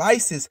wicked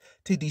devices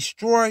to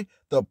destroy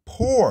the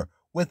poor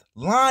with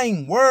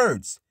lying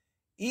words,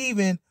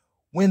 even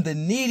when the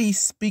needy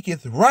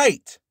speaketh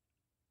right.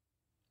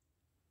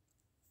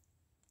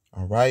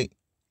 All right.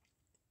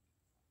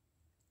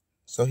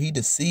 So he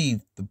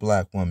deceived the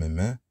black woman,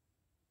 man.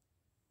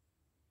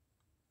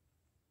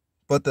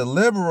 But the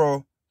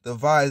liberal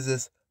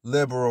devises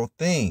liberal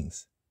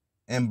things,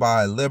 and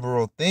by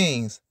liberal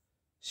things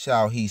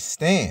shall he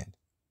stand.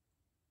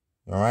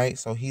 All right.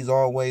 So he's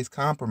always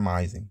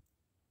compromising,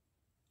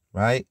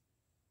 right?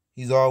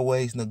 He's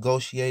always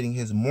negotiating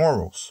his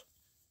morals,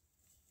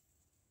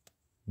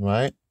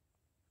 right?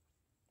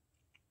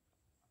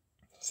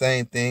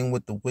 Same thing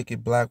with the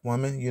wicked black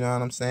woman. You know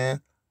what I'm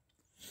saying?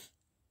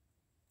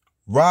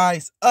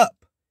 Rise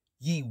up,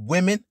 ye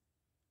women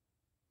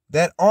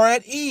that are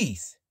at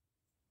ease.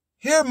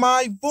 Hear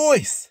my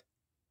voice.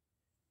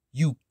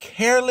 You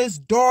careless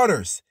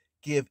daughters,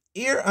 give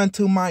ear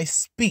unto my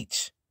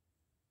speech.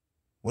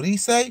 What did he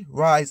say?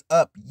 Rise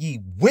up, ye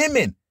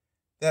women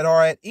that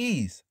are at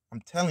ease.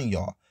 I'm telling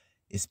y'all,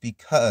 it's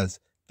because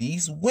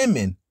these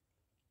women,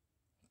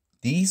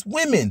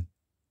 the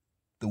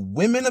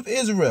women of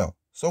Israel,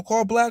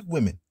 so-called black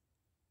women,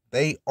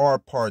 they are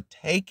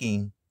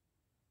partaking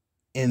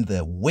in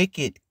the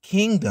wicked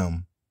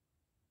kingdom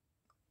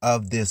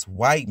of this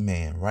white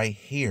man right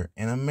here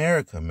in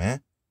America,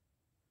 man.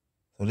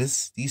 So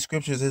these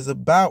scriptures is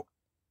about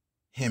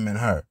him and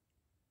her.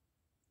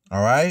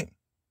 All right?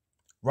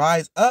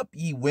 Rise up,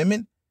 ye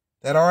women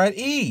that are at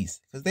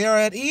ease, because they are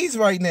at ease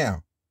right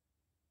now.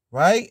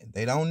 Right?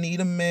 They don't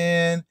need a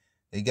man.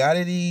 They got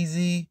it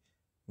easy.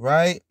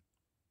 Right?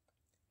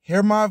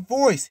 Hear my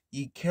voice,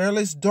 ye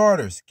careless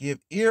daughters. Give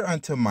ear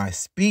unto my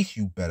speech.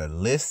 You better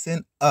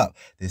listen up.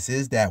 This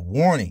is that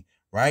warning,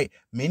 right?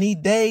 Many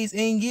days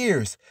and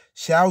years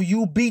shall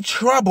you be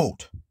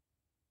troubled,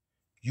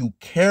 you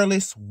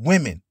careless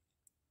women,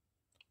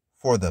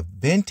 for the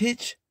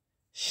vintage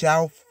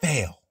shall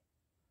fail.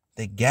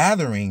 The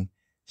gathering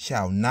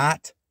shall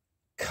not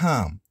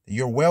come.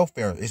 Your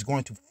welfare is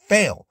going to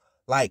fail,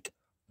 like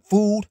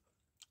food,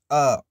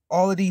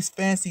 all of these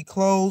fancy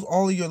clothes,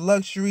 all of your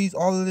luxuries,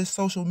 all of this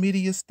social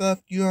media stuff,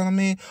 you know what I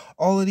mean?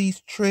 All of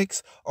these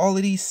tricks, all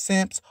of these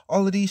simps,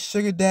 all of these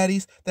sugar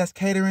daddies that's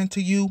catering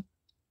to you,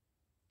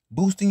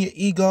 boosting your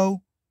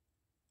ego,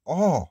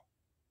 all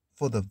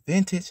for the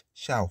vintage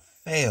shall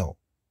fail.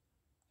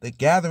 The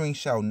gathering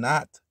shall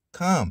not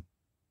come.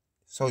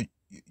 So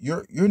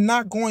you're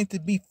not going to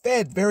be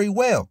fed very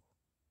well.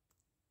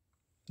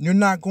 You're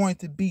not going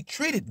to be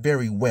treated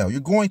very well.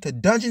 You're going to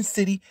Dungeon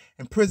City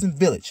and Prison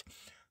Village.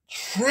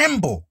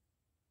 Tremble,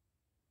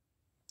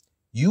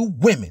 you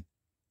women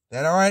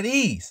that are at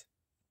ease.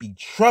 Be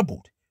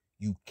troubled,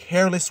 you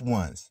careless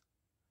ones.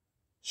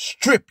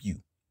 Strip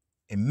you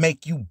and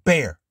make you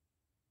bare,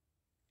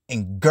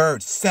 and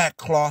gird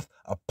sackcloth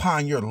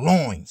upon your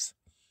loins.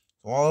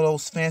 So all of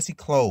those fancy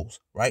clothes,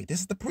 right? This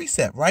is the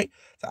precept, right?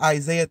 To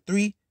Isaiah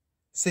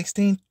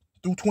 3:16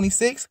 through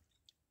 26.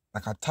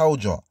 Like I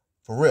told y'all,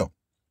 for real,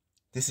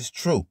 this is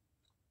true,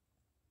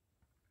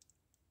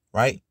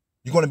 right?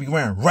 You're going to be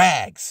wearing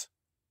rags.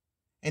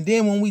 And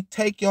then when we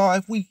take y'all,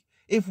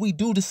 if we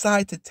do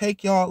decide to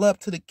take y'all up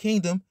to the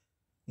kingdom,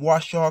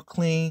 wash y'all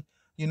clean,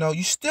 you're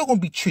still going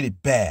to be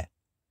treated bad.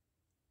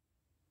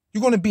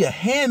 You're going to be a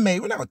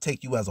handmaid. We're not going to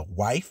take you as a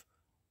wife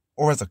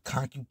or as a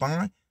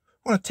concubine.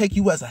 We're going to take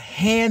you as a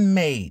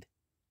handmaid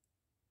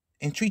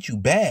and treat you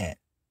bad,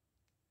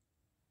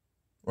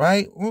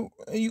 right? We're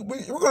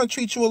going to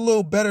treat you a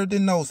little better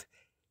than those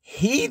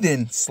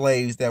heathen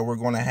slaves that we're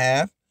going to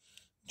have.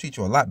 Treat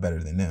you a lot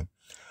better than them.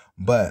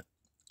 But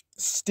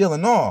still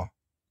in all,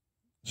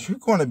 you're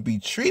going to be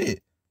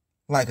treated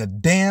like a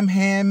damn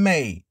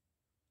handmaid.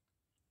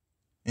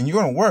 And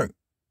you're going to work.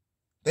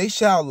 They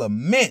shall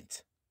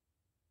lament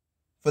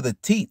for the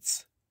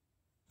teats,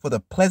 for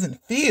the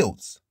pleasant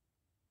fields,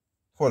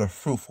 for the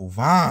fruitful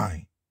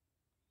vine.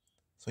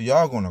 So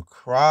y'all going to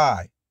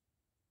cry.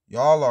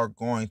 Y'all are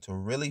going to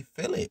really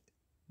feel it.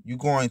 You're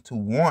going to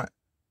want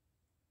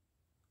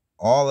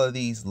all of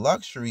these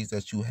luxuries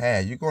that you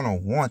had. You're going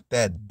to want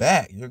that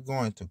back. You're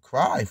going to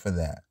cry for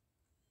that.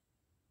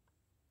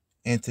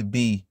 And to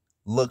be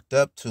looked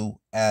up to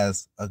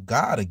as a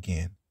god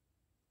again.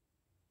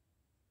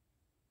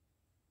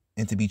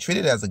 And to be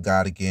treated as a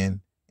god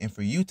again. And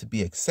for you to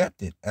be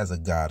accepted as a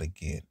god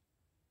again.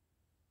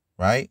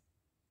 Right?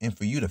 And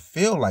for you to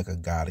feel like a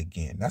god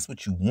again. That's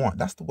what you want.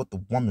 That's what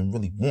the woman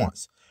really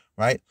wants.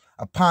 Right?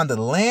 Upon the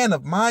land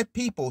of my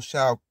people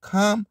shall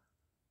come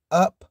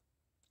up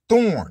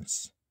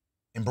thorns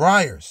and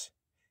briars.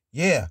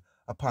 Yeah,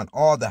 upon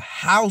all the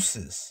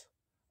houses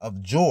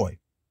of joy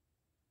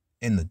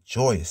in the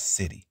joyous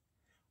city.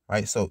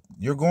 Right? So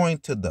you're going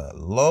to the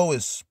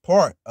lowest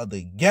part of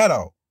the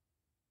ghetto.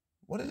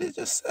 What did it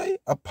just say?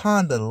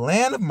 Upon the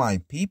land of my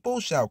people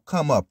shall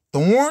come up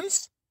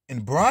thorns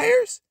and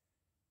briars.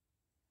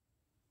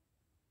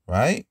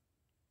 Right?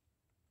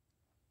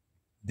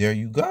 There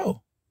you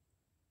go.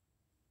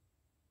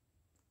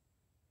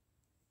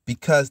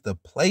 because the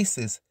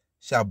places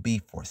shall be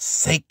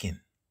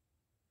forsaken.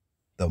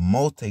 The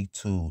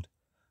multitude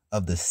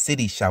of the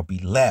city shall be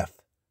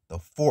left. The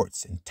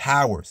forts and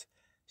towers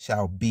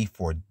shall be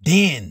for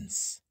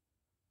dens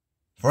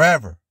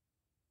forever.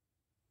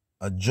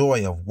 A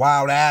joy of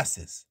wild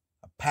asses,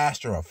 a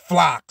pasture of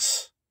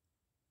flocks.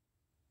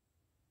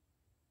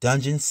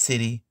 Dungeon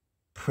city,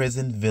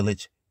 prison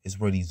village is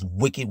where these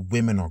wicked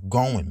women are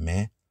going,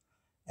 man.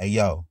 Hey,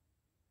 yo,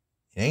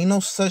 there ain't no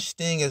such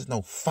thing as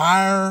no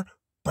fire,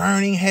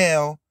 burning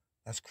hell.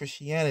 That's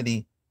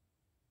Christianity.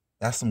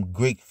 That's some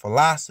Greek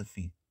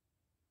philosophy.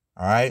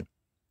 All right?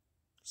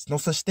 There's no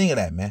such thing as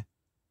that, man.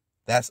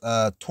 That's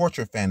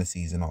torture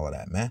fantasies and all of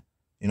that, man.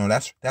 You know,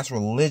 that's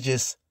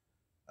religious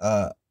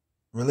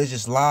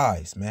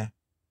lies, man.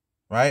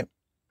 Right?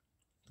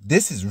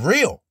 This is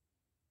real.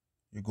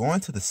 You're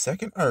going to the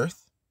second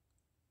earth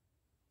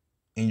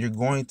and you're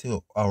going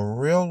to a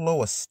real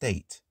low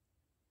estate.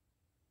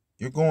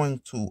 You're going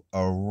to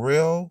a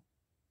real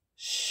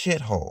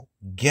shithole,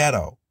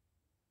 ghetto.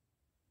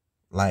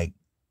 Like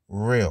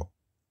real.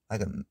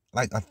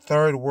 Like a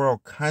third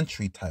world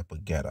country type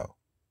of ghetto.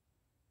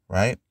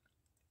 Right?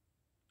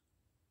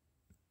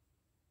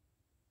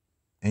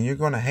 And you're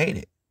going to hate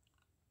it.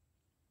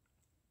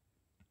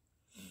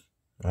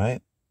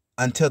 Right?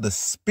 Until the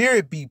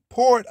Spirit be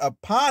poured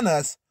upon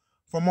us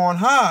from on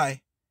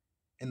high,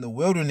 and the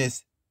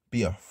wilderness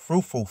be a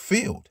fruitful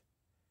field,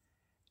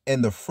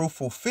 and the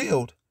fruitful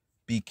field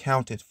be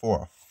counted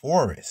for a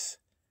forest.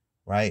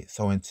 Right?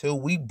 So until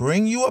we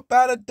bring you up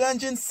out of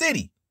Dungeon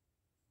City,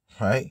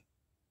 right?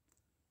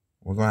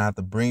 We're going to have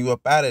to bring you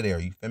up out of there.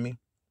 You feel me?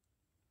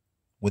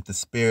 With the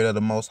Spirit of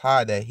the Most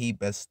High that he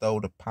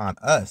bestowed upon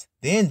us.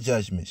 Then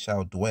judgment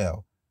shall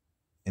dwell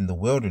in the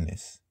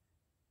wilderness,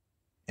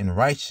 and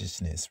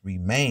righteousness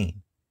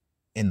remain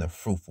in the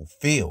fruitful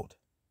field.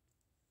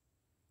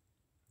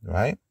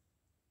 Right?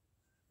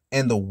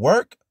 And the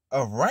work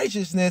of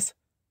righteousness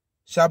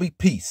shall be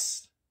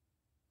peace.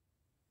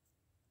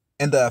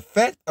 And the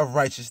effect of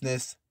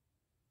righteousness,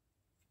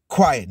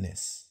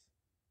 quietness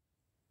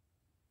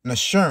and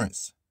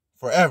assurance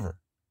forever.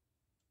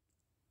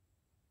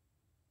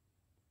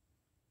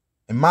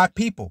 And my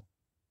people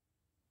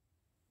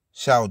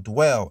shall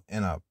dwell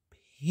in a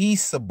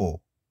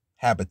peaceable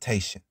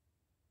habitation,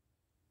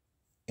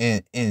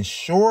 and in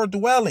sure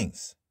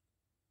dwellings,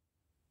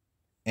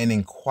 and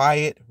in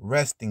quiet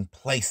resting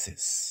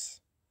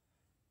places.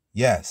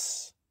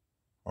 Yes.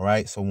 All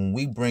right. So when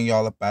we bring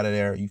y'all up out of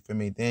there, you feel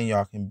me? Then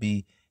y'all can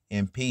be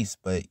in peace.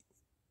 But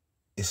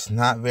it's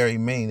not very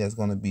many that's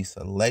going to be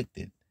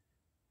selected.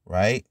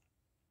 Right?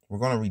 We're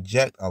going to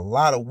reject a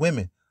lot of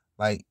women.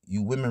 Like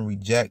you women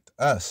reject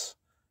us.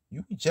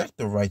 You reject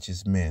the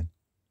righteous men.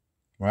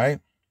 Right?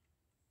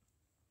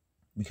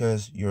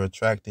 Because you're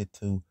attracted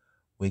to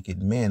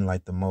wicked men,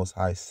 like the Most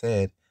High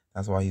said.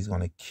 That's why he's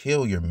going to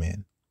kill your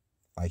men,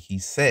 like he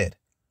said.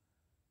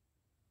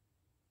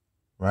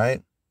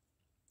 Right?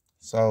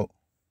 So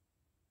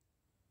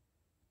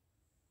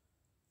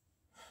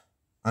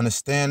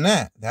understand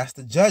that. That's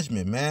the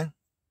judgment, man.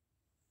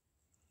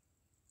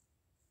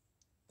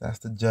 That's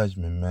the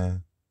judgment,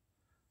 man.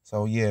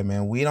 So yeah,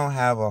 man, we don't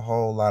have a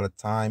whole lot of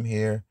time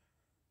here.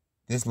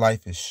 This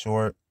life is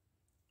short,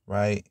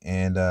 right?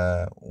 And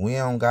we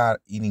don't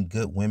got any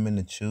good women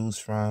to choose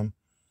from.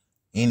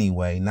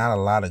 Anyway, not a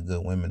lot of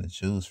good women to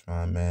choose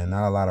from, man.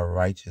 Not a lot of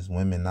righteous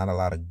women, not a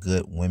lot of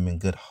good women,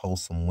 good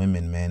wholesome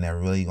women, man, that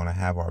really gonna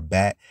have our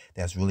back,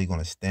 that's really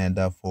gonna stand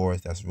up for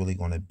us, that's really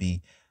gonna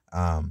be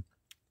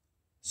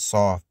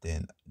soft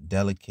and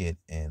delicate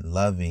and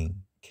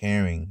loving,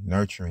 caring,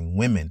 nurturing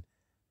women,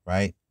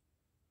 right?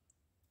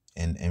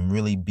 And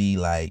really be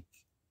like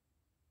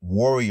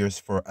warriors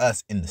for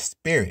us in the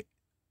spirit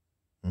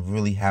and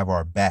really have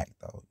our back,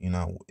 though. You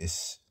know,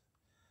 it's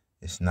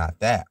not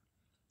that.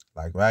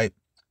 Like, right?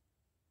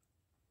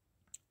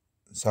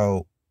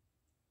 So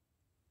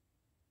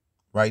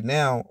right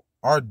now,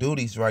 our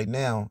duties right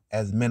now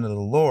as men of the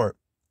Lord,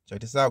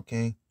 check this out,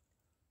 King.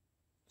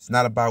 It's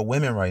not about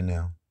women right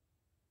now.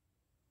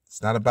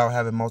 It's not about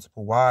having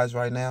multiple wives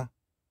right now,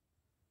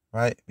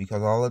 right?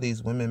 Because all of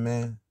these women,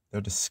 man,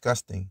 they're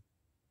disgusting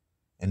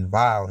and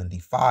vile and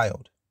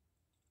defiled,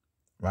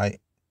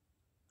 right?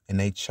 And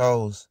they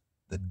chose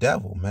the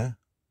devil, man.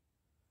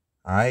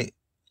 All right?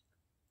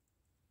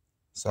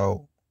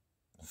 So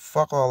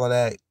fuck all of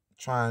that,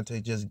 trying to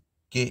just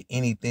get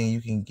anything you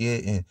can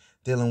get and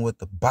dealing with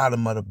the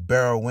bottom of the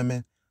barrel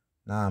women.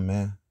 Nah,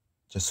 man.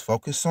 Just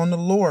focus on the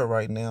Lord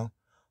right now.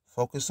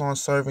 Focus on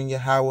serving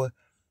Yahweh,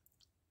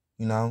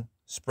 you know,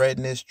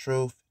 spreading this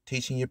truth,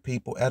 teaching your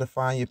people,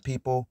 edifying your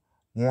people,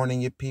 warning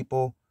your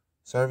people,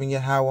 serving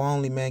Yahweh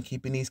only, man,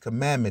 keeping these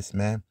commandments,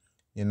 man.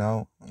 You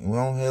know, we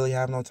don't really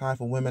have no time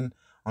for women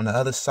on the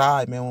other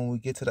side, man. When we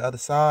get to the other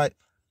side,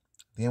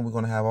 then we're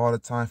going to have all the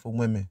time for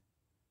women.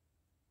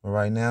 But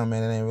right now,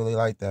 man, it ain't really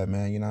like that,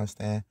 man. You know what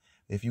I'm saying?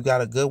 If you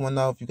got a good one,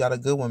 though, if you got a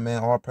good one,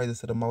 man, all praises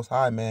to the Most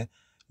High, man.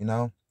 You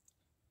know,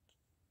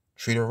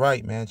 treat her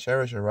right, man.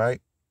 Cherish her,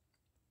 right?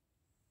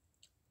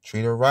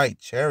 Treat her right.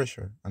 Cherish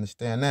her.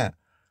 Understand that.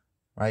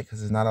 right? Because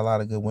there's not a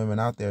lot of good women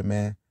out there,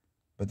 man.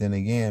 But then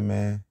again,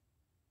 man,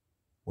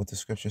 what the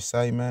scriptures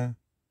say, man,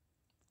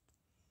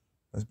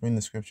 let's bring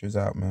the scriptures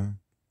out, man.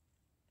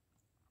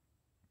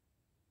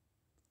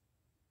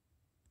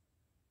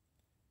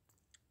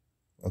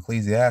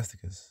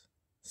 Ecclesiasticus,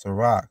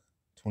 Sirach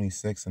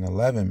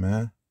 26:11,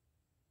 man.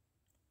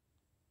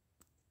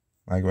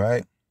 Like,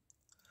 right?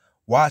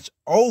 Watch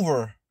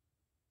over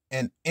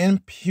an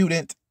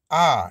impudent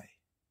eye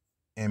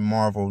and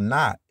marvel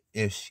not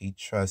if she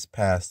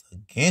trespass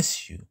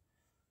against you.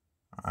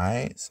 All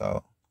right?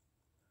 So,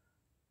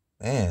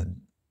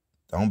 man,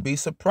 don't be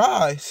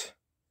surprised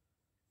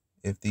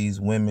if these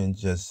women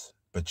just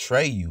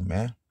betray you,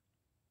 man.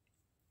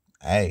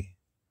 Hey,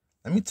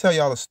 let me tell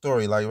y'all a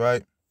story, like,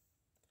 right?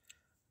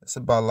 It's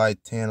about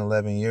like 10,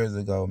 11 years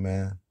ago,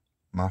 man.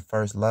 My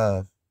first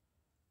love.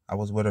 I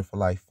was with her for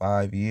like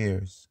 5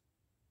 years.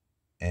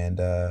 And,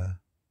 I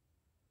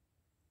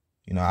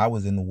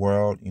was in the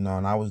world, and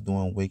I was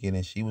doing wicked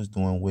and she was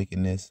doing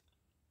wickedness.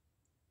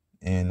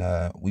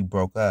 And we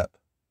broke up.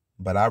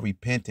 But I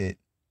repented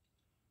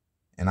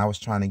and I was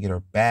trying to get her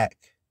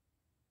back.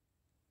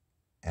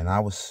 And I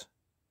was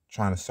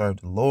trying to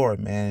serve the Lord,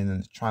 man,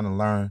 and trying to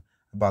learn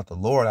about the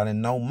Lord. I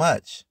didn't know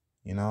much,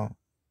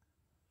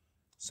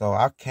 So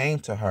I came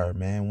to her,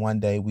 man. One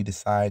day we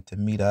decided to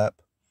meet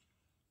up,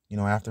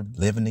 after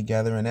living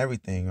together and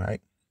everything,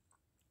 right?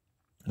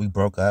 We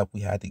broke up.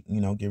 We had to,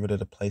 get rid of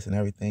the place and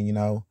everything,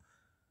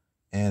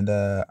 And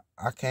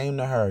I came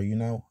to her,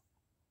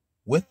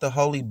 with the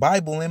Holy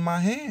Bible in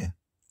my hand.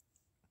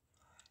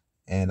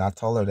 And I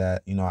told her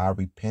that, I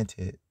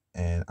repented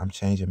and I'm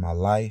changing my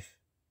life.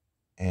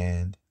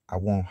 And I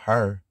want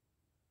her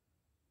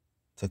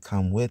to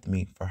come with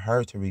me, for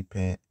her to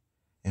repent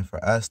and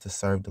for us to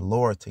serve the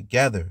Lord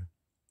together.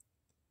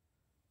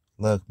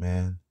 Look,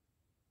 man,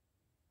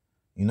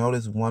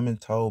 this woman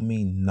told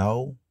me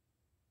no.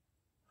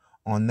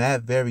 On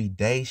that very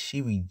day,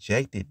 she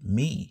rejected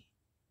me.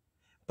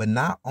 But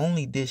not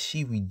only did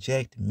she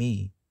reject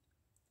me,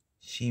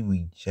 she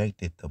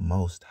rejected the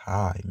Most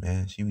High,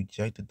 man. She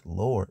rejected the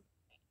Lord,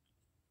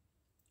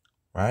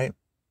 right?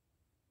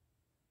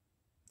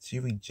 She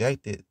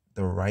rejected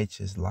the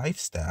righteous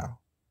lifestyle.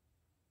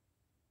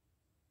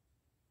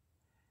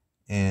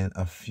 And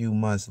a few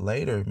months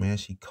later, man,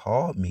 she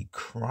called me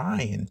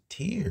crying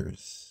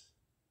tears,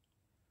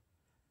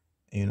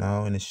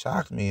 and it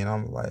shocked me. And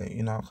I'm like,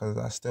 because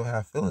I still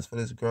have feelings for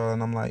this girl.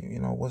 And I'm like,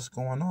 what's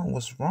going on?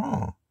 What's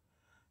wrong?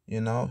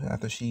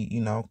 After she,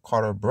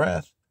 caught her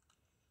breath,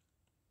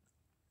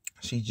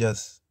 she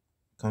just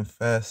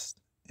confessed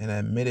and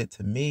admitted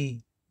to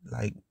me,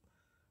 like,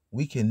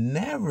 we can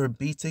never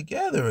be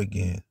together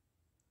again.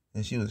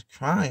 And she was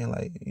crying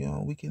like,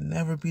 we can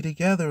never be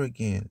together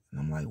again. And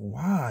I'm like,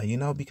 why?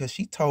 Because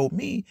she told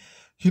me,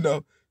 she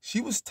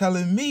was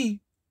telling me,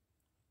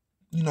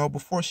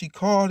 before she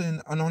called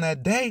and on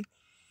that day,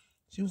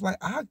 she was like,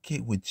 I'll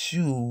get with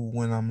you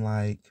when I'm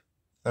like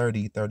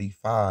 30,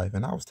 35.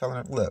 And I was telling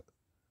her, look,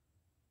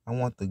 I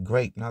want the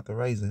grape, not the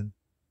raisin.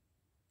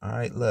 All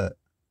right, look,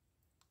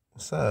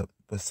 what's up?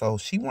 But so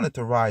she wanted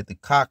to ride the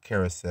cock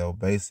carousel,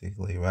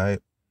 basically, right?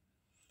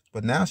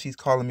 But now she's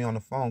calling me on the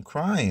phone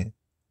crying.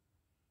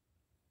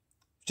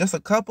 Just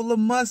a couple of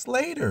months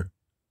later,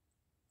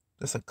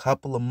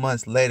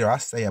 I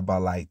say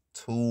about like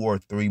 2 or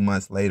 3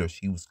 months later,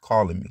 she was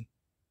calling me,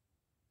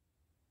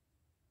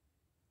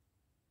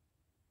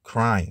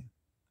 crying.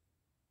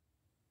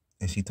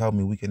 And she told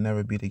me we could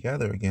never be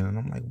together again. And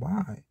I'm like,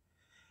 why?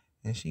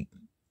 And she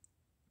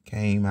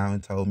came out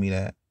and told me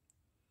that,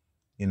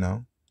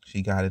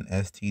 she got an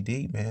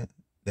STD, man,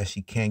 that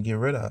she can't get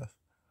rid of.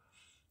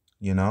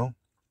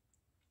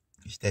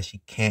 That she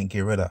can't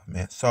get rid of,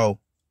 man. So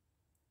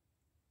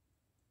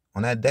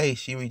on that day,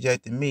 she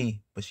rejected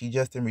me, but she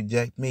just didn't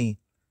reject me.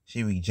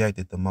 She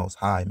rejected the Most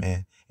High,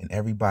 man. And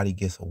everybody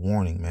gets a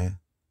warning, man.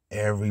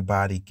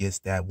 Everybody gets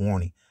that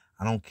warning.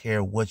 I don't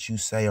care what you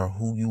say or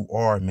who you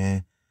are,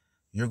 man.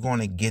 You're going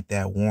to get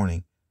that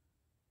warning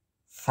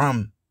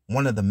from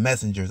one of the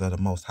messengers of the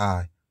Most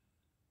High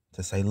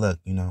to say, look,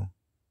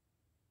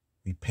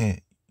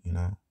 repent,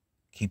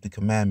 keep the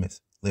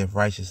commandments, live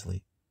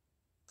righteously,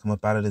 come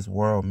up out of this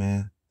world,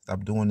 man.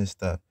 Stop doing this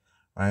stuff,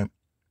 right?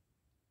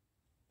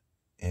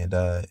 And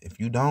if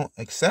you don't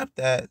accept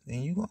that,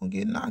 then you're going to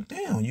get knocked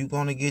down. You're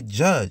going to get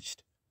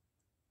judged.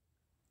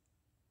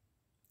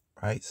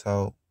 Right?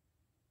 So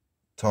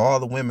to all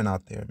the women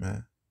out there,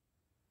 man,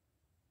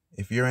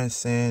 if you're in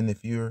sin,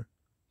 if you're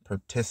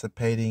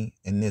participating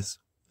in this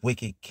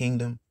wicked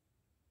kingdom,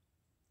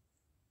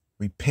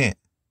 repent.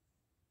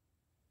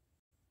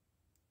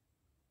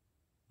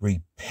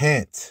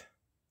 Repent.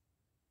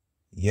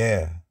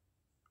 Yeah.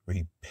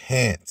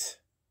 Repent.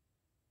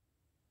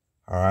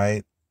 All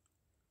right?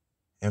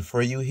 And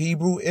for you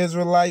Hebrew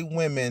Israelite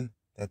women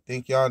that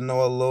think y'all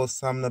know a little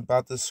something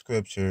about the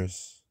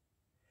scriptures,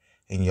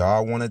 and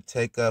y'all want to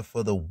take up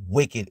for the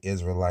wicked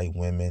Israelite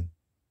women,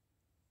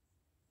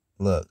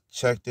 look,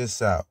 check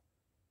this out.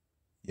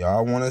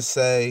 Y'all want to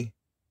say,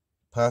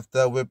 puffed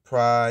up with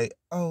pride,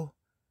 oh,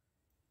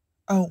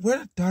 we're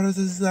the daughters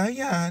of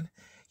Zion,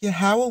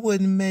 Yahweh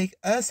wouldn't make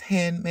us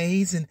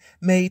handmaids and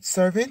maid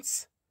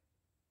servants.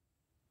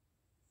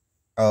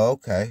 Oh,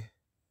 okay.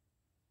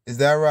 Is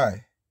that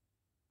right?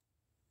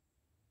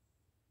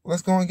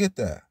 Let's go and get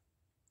that.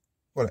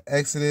 Go to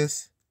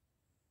Exodus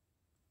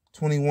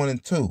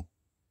 21:2.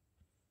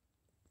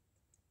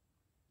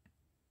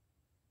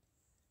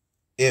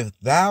 If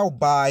thou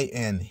buy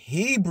an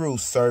Hebrew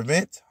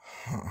servant,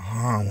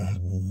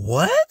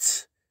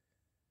 what?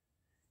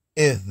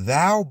 If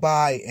thou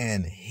buy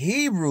an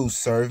Hebrew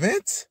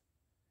servant,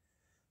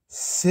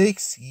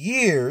 6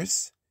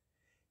 years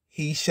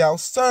he shall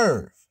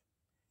serve,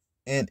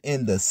 and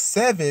in the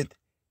 7th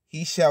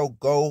he shall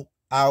go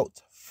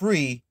out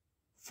free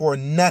for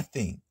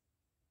nothing,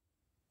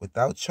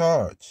 without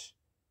charge.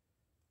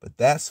 But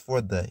that's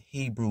for the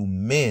Hebrew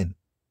men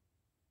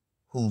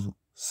who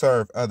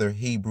serve other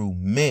Hebrew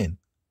men,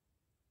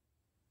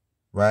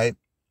 right?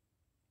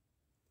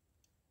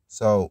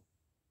 So,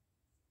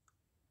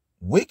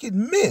 wicked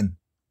men,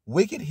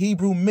 wicked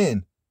Hebrew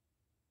men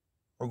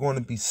are going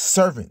to be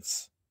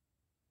servants,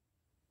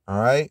 all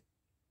right?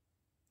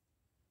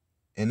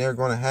 And they're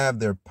going to have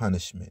their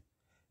punishment.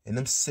 And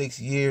them 6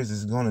 years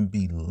is going to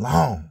be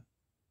long,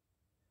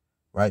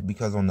 right?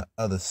 Because on the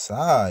other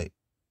side,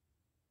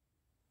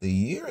 the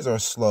years are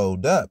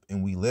slowed up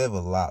and we live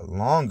a lot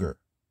longer,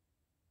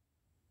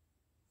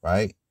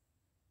 right?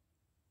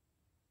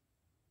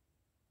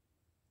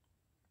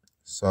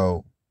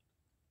 So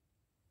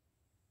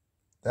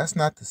that's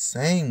not the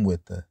same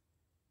with the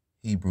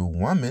Hebrew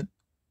woman.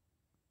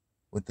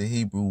 With the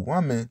Hebrew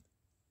woman,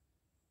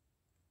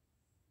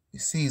 he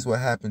sees what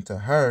happened to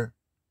her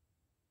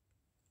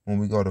when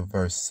we go to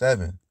verse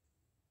 7.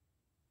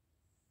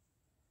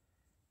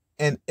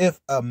 And if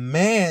a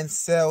man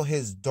sell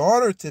his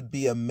daughter to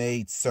be a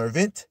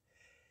maidservant,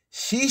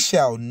 she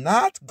shall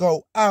not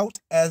go out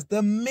as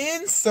the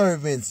men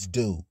servants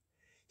do.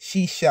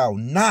 She shall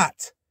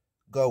not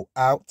go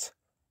out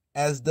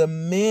as the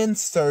men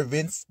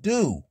servants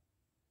do.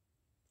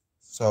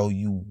 So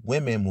you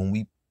women, when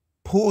we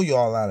pull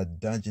y'all out of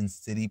Dungeon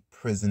City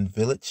Prison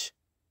Village,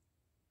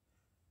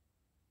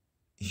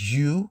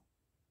 you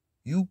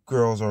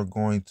girls are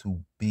going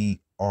to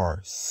be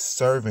our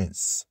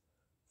servants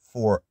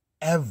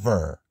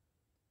forever,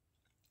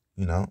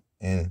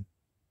 and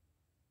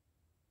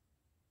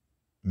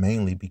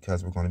mainly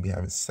because we're going to be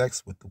having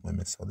sex with the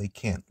women, so they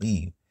can't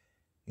leave.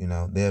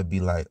 They'll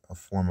be like a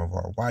form of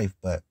our wife,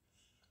 but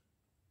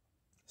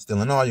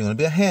still in all, you're going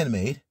to be a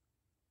handmaid,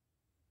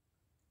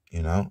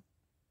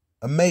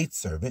 a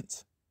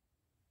maidservant.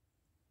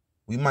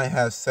 We might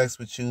have sex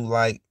with you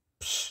like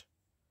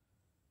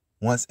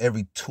once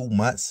every 2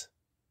 months,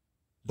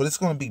 but it's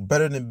going to be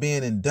better than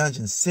being in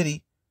Dungeon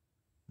City.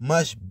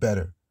 Much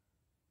better.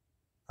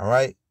 All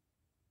right?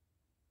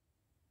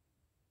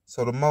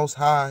 So the Most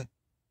High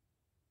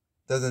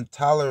doesn't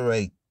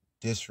tolerate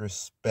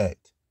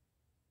disrespect.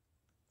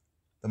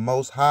 The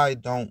Most High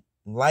don't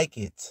like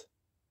it.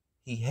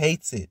 He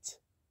hates it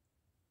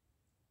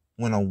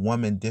when a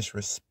woman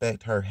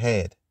disrespect her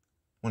head,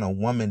 when a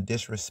woman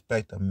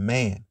disrespect a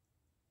man,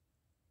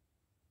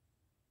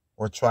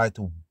 or try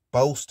to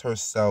boast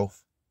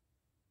herself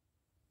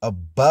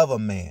above a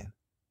man.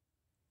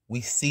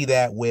 We see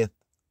that with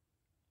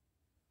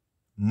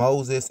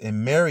Moses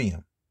and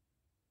Miriam.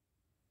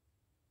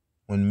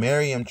 When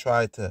Miriam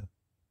tried to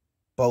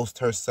boast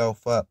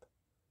herself up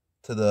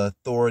to the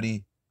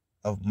authority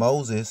of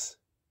Moses,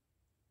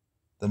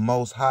 the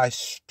Most High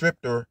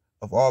stripped her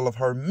of all of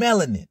her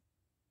melanin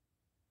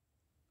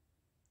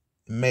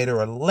and made her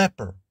a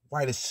leper,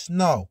 white as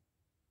snow.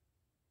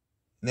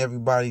 And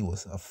everybody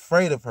was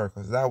afraid of her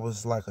because that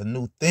was like a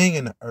new thing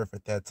in the earth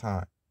at that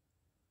time.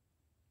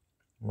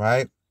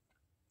 Right?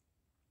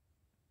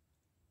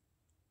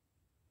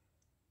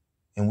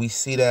 And we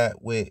see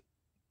that with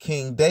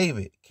King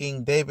David.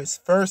 King David's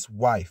first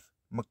wife,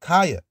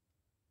 Micaiah.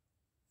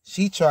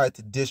 She tried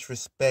to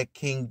disrespect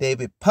King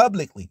David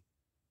publicly.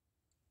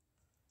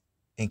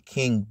 And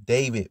King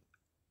David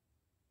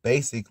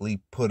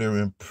basically put her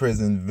in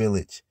prison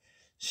village,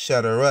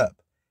 shut her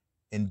up,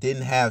 and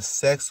didn't have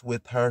sex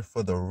with her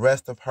for the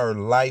rest of her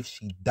life.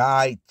 She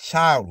died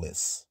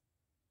childless.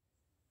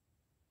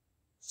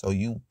 So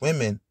you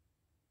women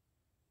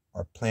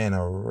are playing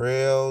a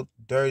real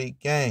dirty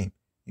game.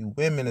 You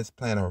women is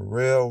playing a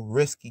real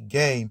risky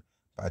game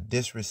by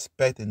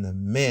disrespecting the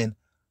men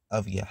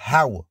of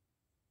Yahweh.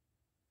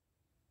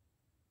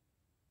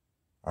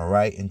 All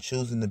right? And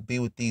choosing to be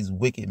with these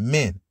wicked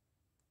men.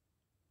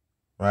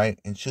 Right?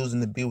 And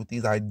choosing to be with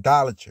these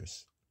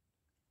idolaters.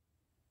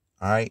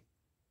 All right?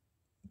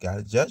 You got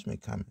a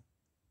judgment coming.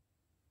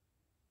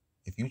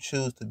 If you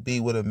choose to be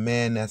with a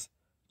man that's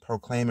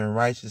proclaiming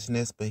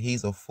righteousness, but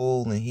he's a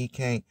fool and he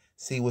can't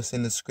see what's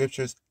in the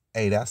scriptures,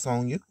 hey, that's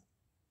on you.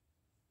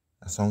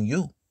 That's on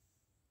you.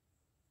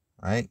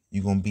 All right?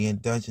 You're going to be in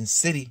Dungeon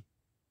City.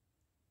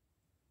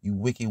 You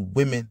wicked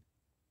women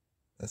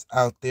that's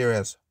out there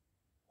as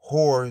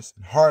whores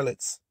and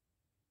harlots.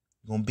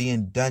 You're going to be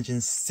in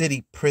Dungeon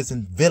City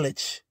Prison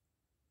Village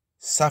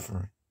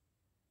suffering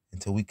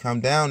until we come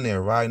down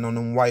there riding on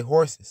them white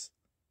horses.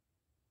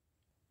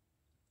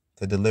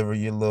 to deliver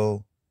your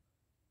little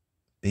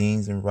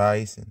beans and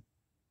rice and,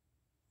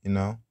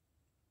 a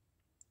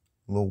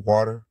little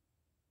water,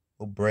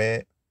 a little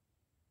bread,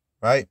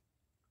 right?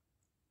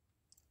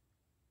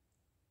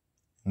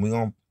 And we're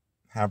going to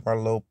have our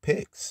little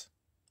picks,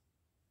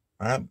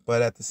 right?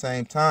 But at the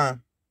same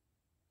time,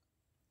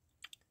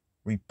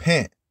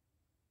 repent,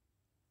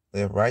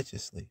 live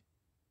righteously,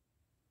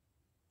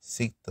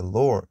 seek the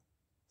Lord,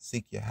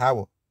 seek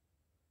Yahweh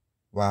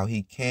while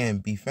he can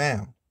be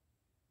found,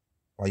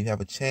 while you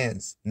have a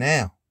chance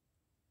now,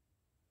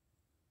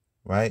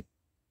 right?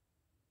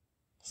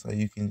 So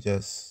you can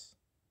just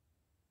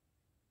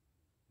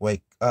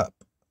wake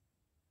up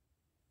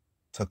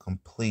to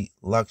complete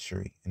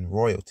luxury and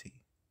royalty.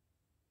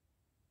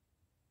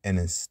 And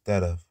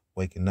instead of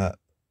waking up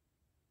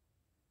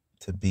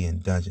to be in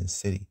Dungeon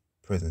City,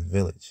 Prison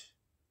Village,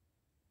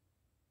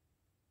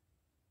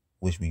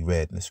 which we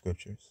read in the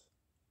scriptures.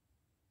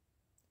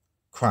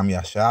 Kram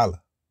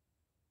Yashala.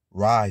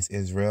 Rise,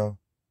 Israel.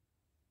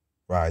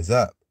 Rise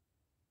up.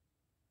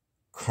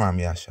 Kram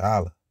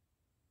Yashala.